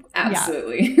well.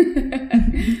 Absolutely.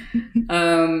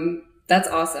 Yeah. That's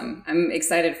awesome. I'm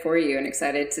excited for you and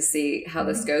excited to see how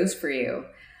this goes for you.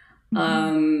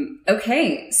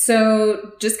 Okay.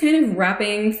 So just kind of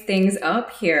wrapping things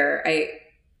up here.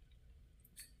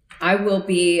 I will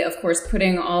be, of course,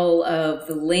 putting all of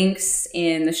the links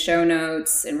in the show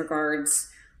notes in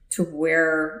regards to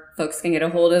where folks can get a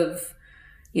hold of,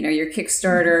 your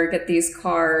Kickstarter, get these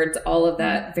cards, all of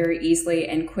that very easily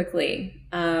and quickly.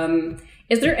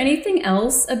 Is there anything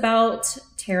else about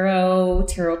tarot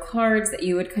cards that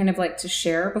you would kind of like to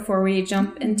share before we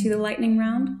jump into the lightning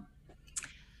round?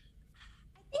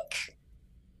 I think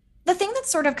the thing that's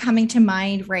sort of coming to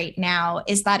mind right now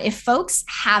is that if folks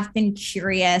have been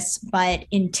curious but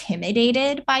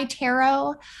intimidated by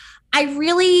tarot, I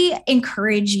really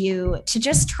encourage you to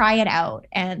just try it out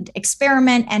and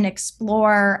experiment and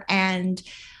explore and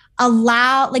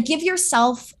give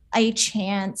yourself a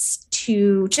chance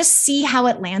to just see how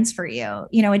it lands for you.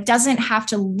 It doesn't have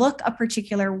to look a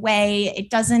particular way. It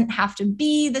doesn't have to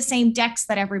be the same decks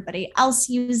that everybody else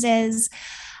uses.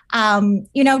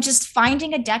 Just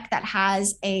finding a deck that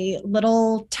has a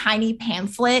little tiny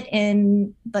pamphlet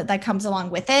that comes along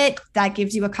with it, that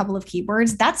gives you a couple of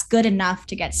keywords, that's good enough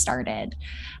to get started.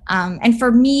 And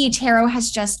for me, tarot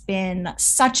has just been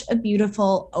such a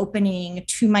beautiful opening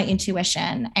to my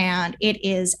intuition, and it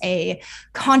is a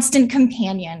constant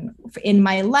companion in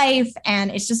my life.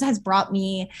 And it just has brought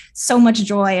me so much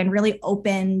joy and really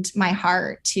opened my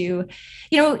heart to,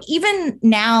 even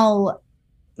now,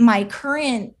 my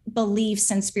current beliefs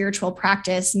and spiritual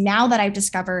practice, now that I've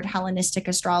discovered Hellenistic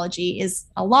astrology, is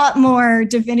a lot more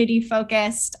divinity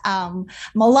focused. I'm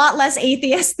a lot less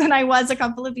atheist than I was a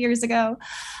couple of years ago.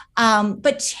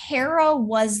 But tarot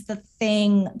was the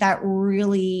thing that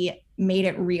really made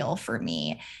it real for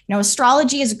me. You know,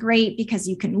 astrology is great because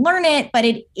you can learn it, but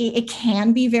it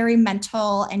can be very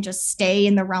mental and just stay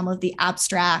in the realm of the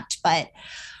abstract. But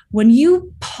when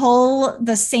you pull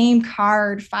the same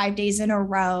card 5 days in a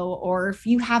row, or if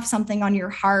you have something on your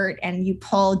heart and you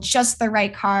pull just the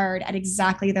right card at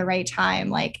exactly the right time,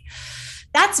 like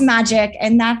that's magic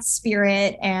and that's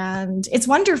spirit and it's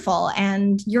wonderful.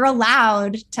 And you're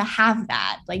allowed to have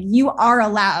that. Like you are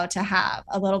allowed to have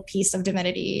a little piece of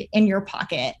divinity in your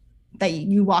pocket that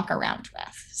you walk around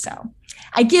with. So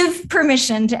I give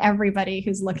permission to everybody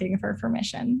who's looking for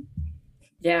permission.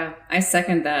 Yeah, I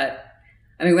second that.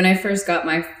 I mean, when I first got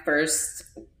my first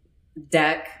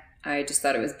deck, I just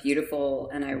thought it was beautiful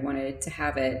and I wanted to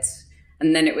have it.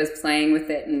 And then it was playing with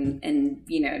it and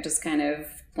you know, just kind of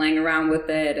playing around with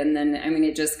it. And then, I mean,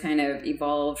 it just kind of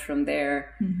evolved from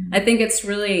there. Mm-hmm. I think it's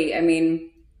really, I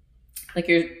mean, like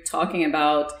you're talking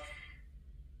about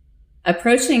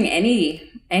approaching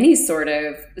any sort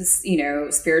of, you know,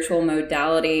 spiritual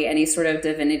modality, any sort of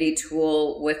divinity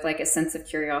tool with like a sense of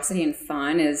curiosity and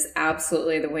fun is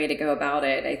absolutely the way to go about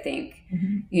it. I think,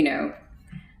 mm-hmm. you know,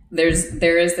 there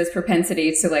is this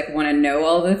propensity to like want to know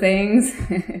all the things,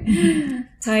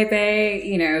 type A,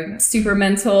 you know, super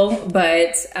mental,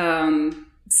 but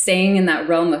staying in that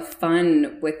realm of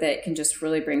fun with it can just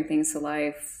really bring things to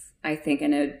life, I think,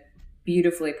 in a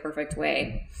beautifully perfect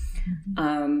way.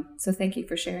 So thank you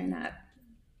for sharing that.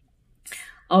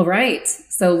 All right,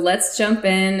 so let's jump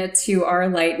in to our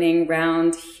lightning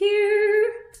round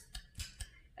here.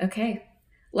 Okay,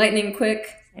 lightning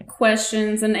quick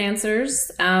questions and answers.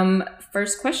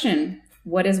 First question,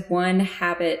 what is one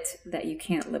habit that you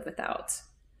can't live without?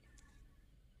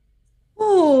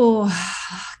 Oh,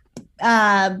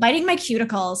 biting my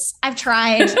cuticles. I've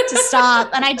tried to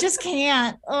stop and I just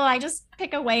can't. Oh, I just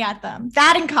pick away at them.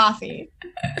 That and coffee,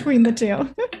 between the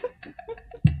two.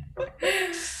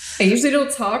 I usually don't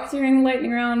talk during the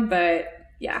lightning round, but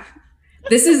yeah,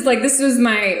 this was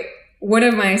one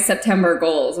of my September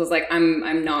goals was like,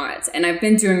 I'm not, and I've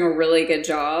been doing a really good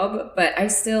job, but I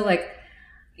still like,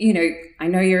 you know, I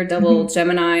know you're a double mm-hmm.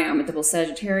 Gemini. I'm a double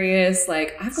Sagittarius.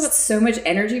 Like I've got so much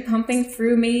energy pumping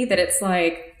through me that it's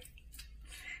like,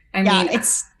 I mean,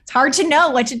 it's hard to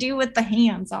know what to do with the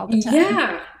hands all the time.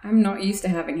 Yeah. I'm not used to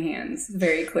having hands. It's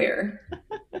very clear.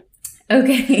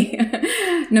 Okay.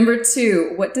 Number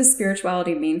 2, what does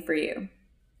spirituality mean for you?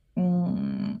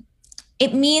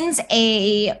 It means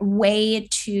a way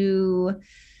to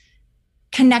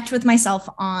connect with myself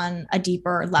on a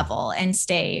deeper level and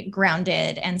stay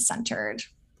grounded and centered.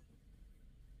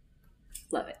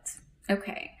 Love it.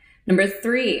 Okay. Number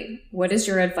 3, what is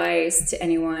your advice to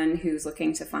anyone who's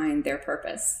looking to find their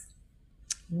purpose?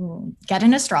 Get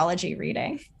an astrology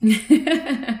reading.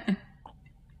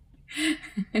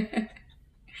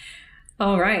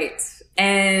 All right.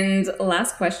 And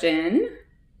last question,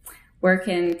 where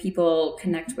can people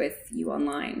connect with you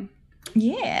online?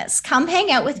 Yes, come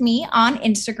hang out with me on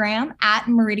Instagram at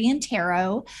Meridian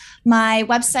Tarot. My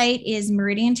website is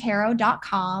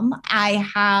meridiantarot.com. I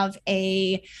have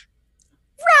a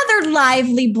rather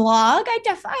lively blog. I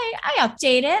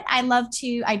update it.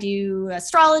 I do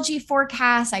astrology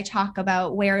forecasts. I talk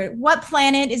about what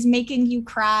planet is making you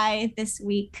cry this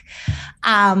week.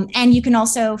 And you can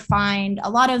also find a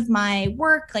lot of my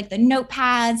work, like the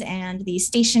notepads and the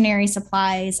stationery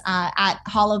supplies at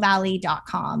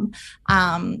hollowvalley.com,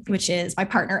 which is my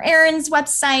partner Erin's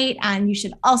website. And you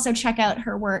should also check out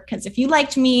her work because if you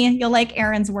liked me, you'll like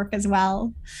Erin's work as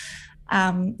well.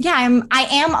 I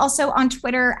am also on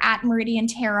Twitter at Meridian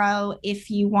Tarot if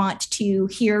you want to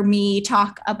hear me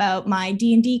talk about my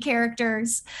D&D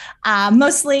characters.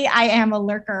 Mostly I am a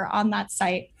lurker on that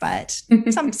site, but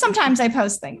sometimes I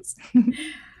post things.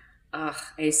 I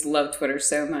used to love Twitter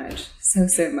so much. So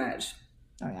much.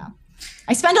 Oh, yeah.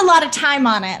 I spend a lot of time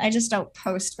on it. I just don't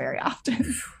post very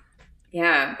often.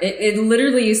 Yeah, it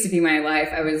literally used to be my life.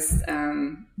 I was,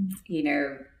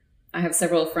 I have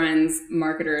several friends,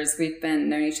 marketers. We've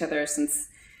known each other since,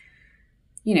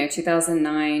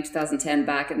 2009, 2010,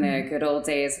 back in the good old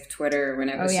days of Twitter when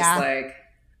it was just like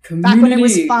community. Back when it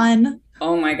was fun.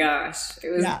 Oh my gosh. It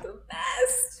was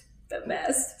the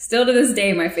best. Still to this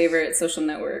day, my favorite social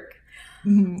network.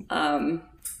 Mm-hmm.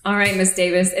 All right, Miss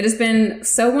Davis, it has been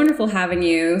so wonderful having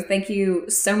you. Thank you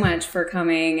so much for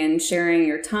coming and sharing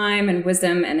your time and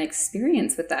wisdom and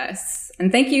experience with us. And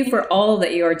thank you for all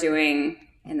that you are doing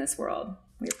in this world.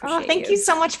 We appreciate thank you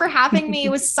so much for having me. It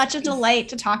was such a delight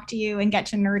to talk to you and get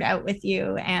to nerd out with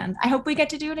you. And I hope we get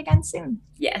to do it again soon.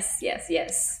 Yes.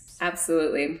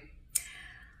 Absolutely.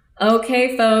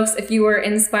 Okay, folks, if you were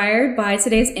inspired by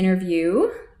today's interview,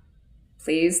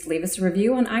 Please leave us a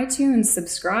review on iTunes,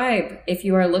 subscribe. If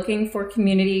you are looking for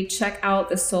community, check out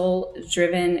the Soul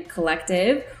Driven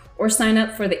Collective or sign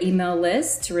up for the email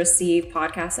list to receive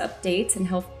podcast updates and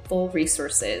helpful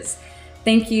resources.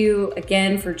 Thank you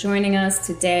again for joining us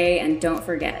today, and don't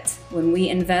forget, when we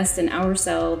invest in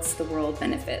ourselves, the world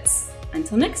benefits.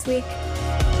 Until next week.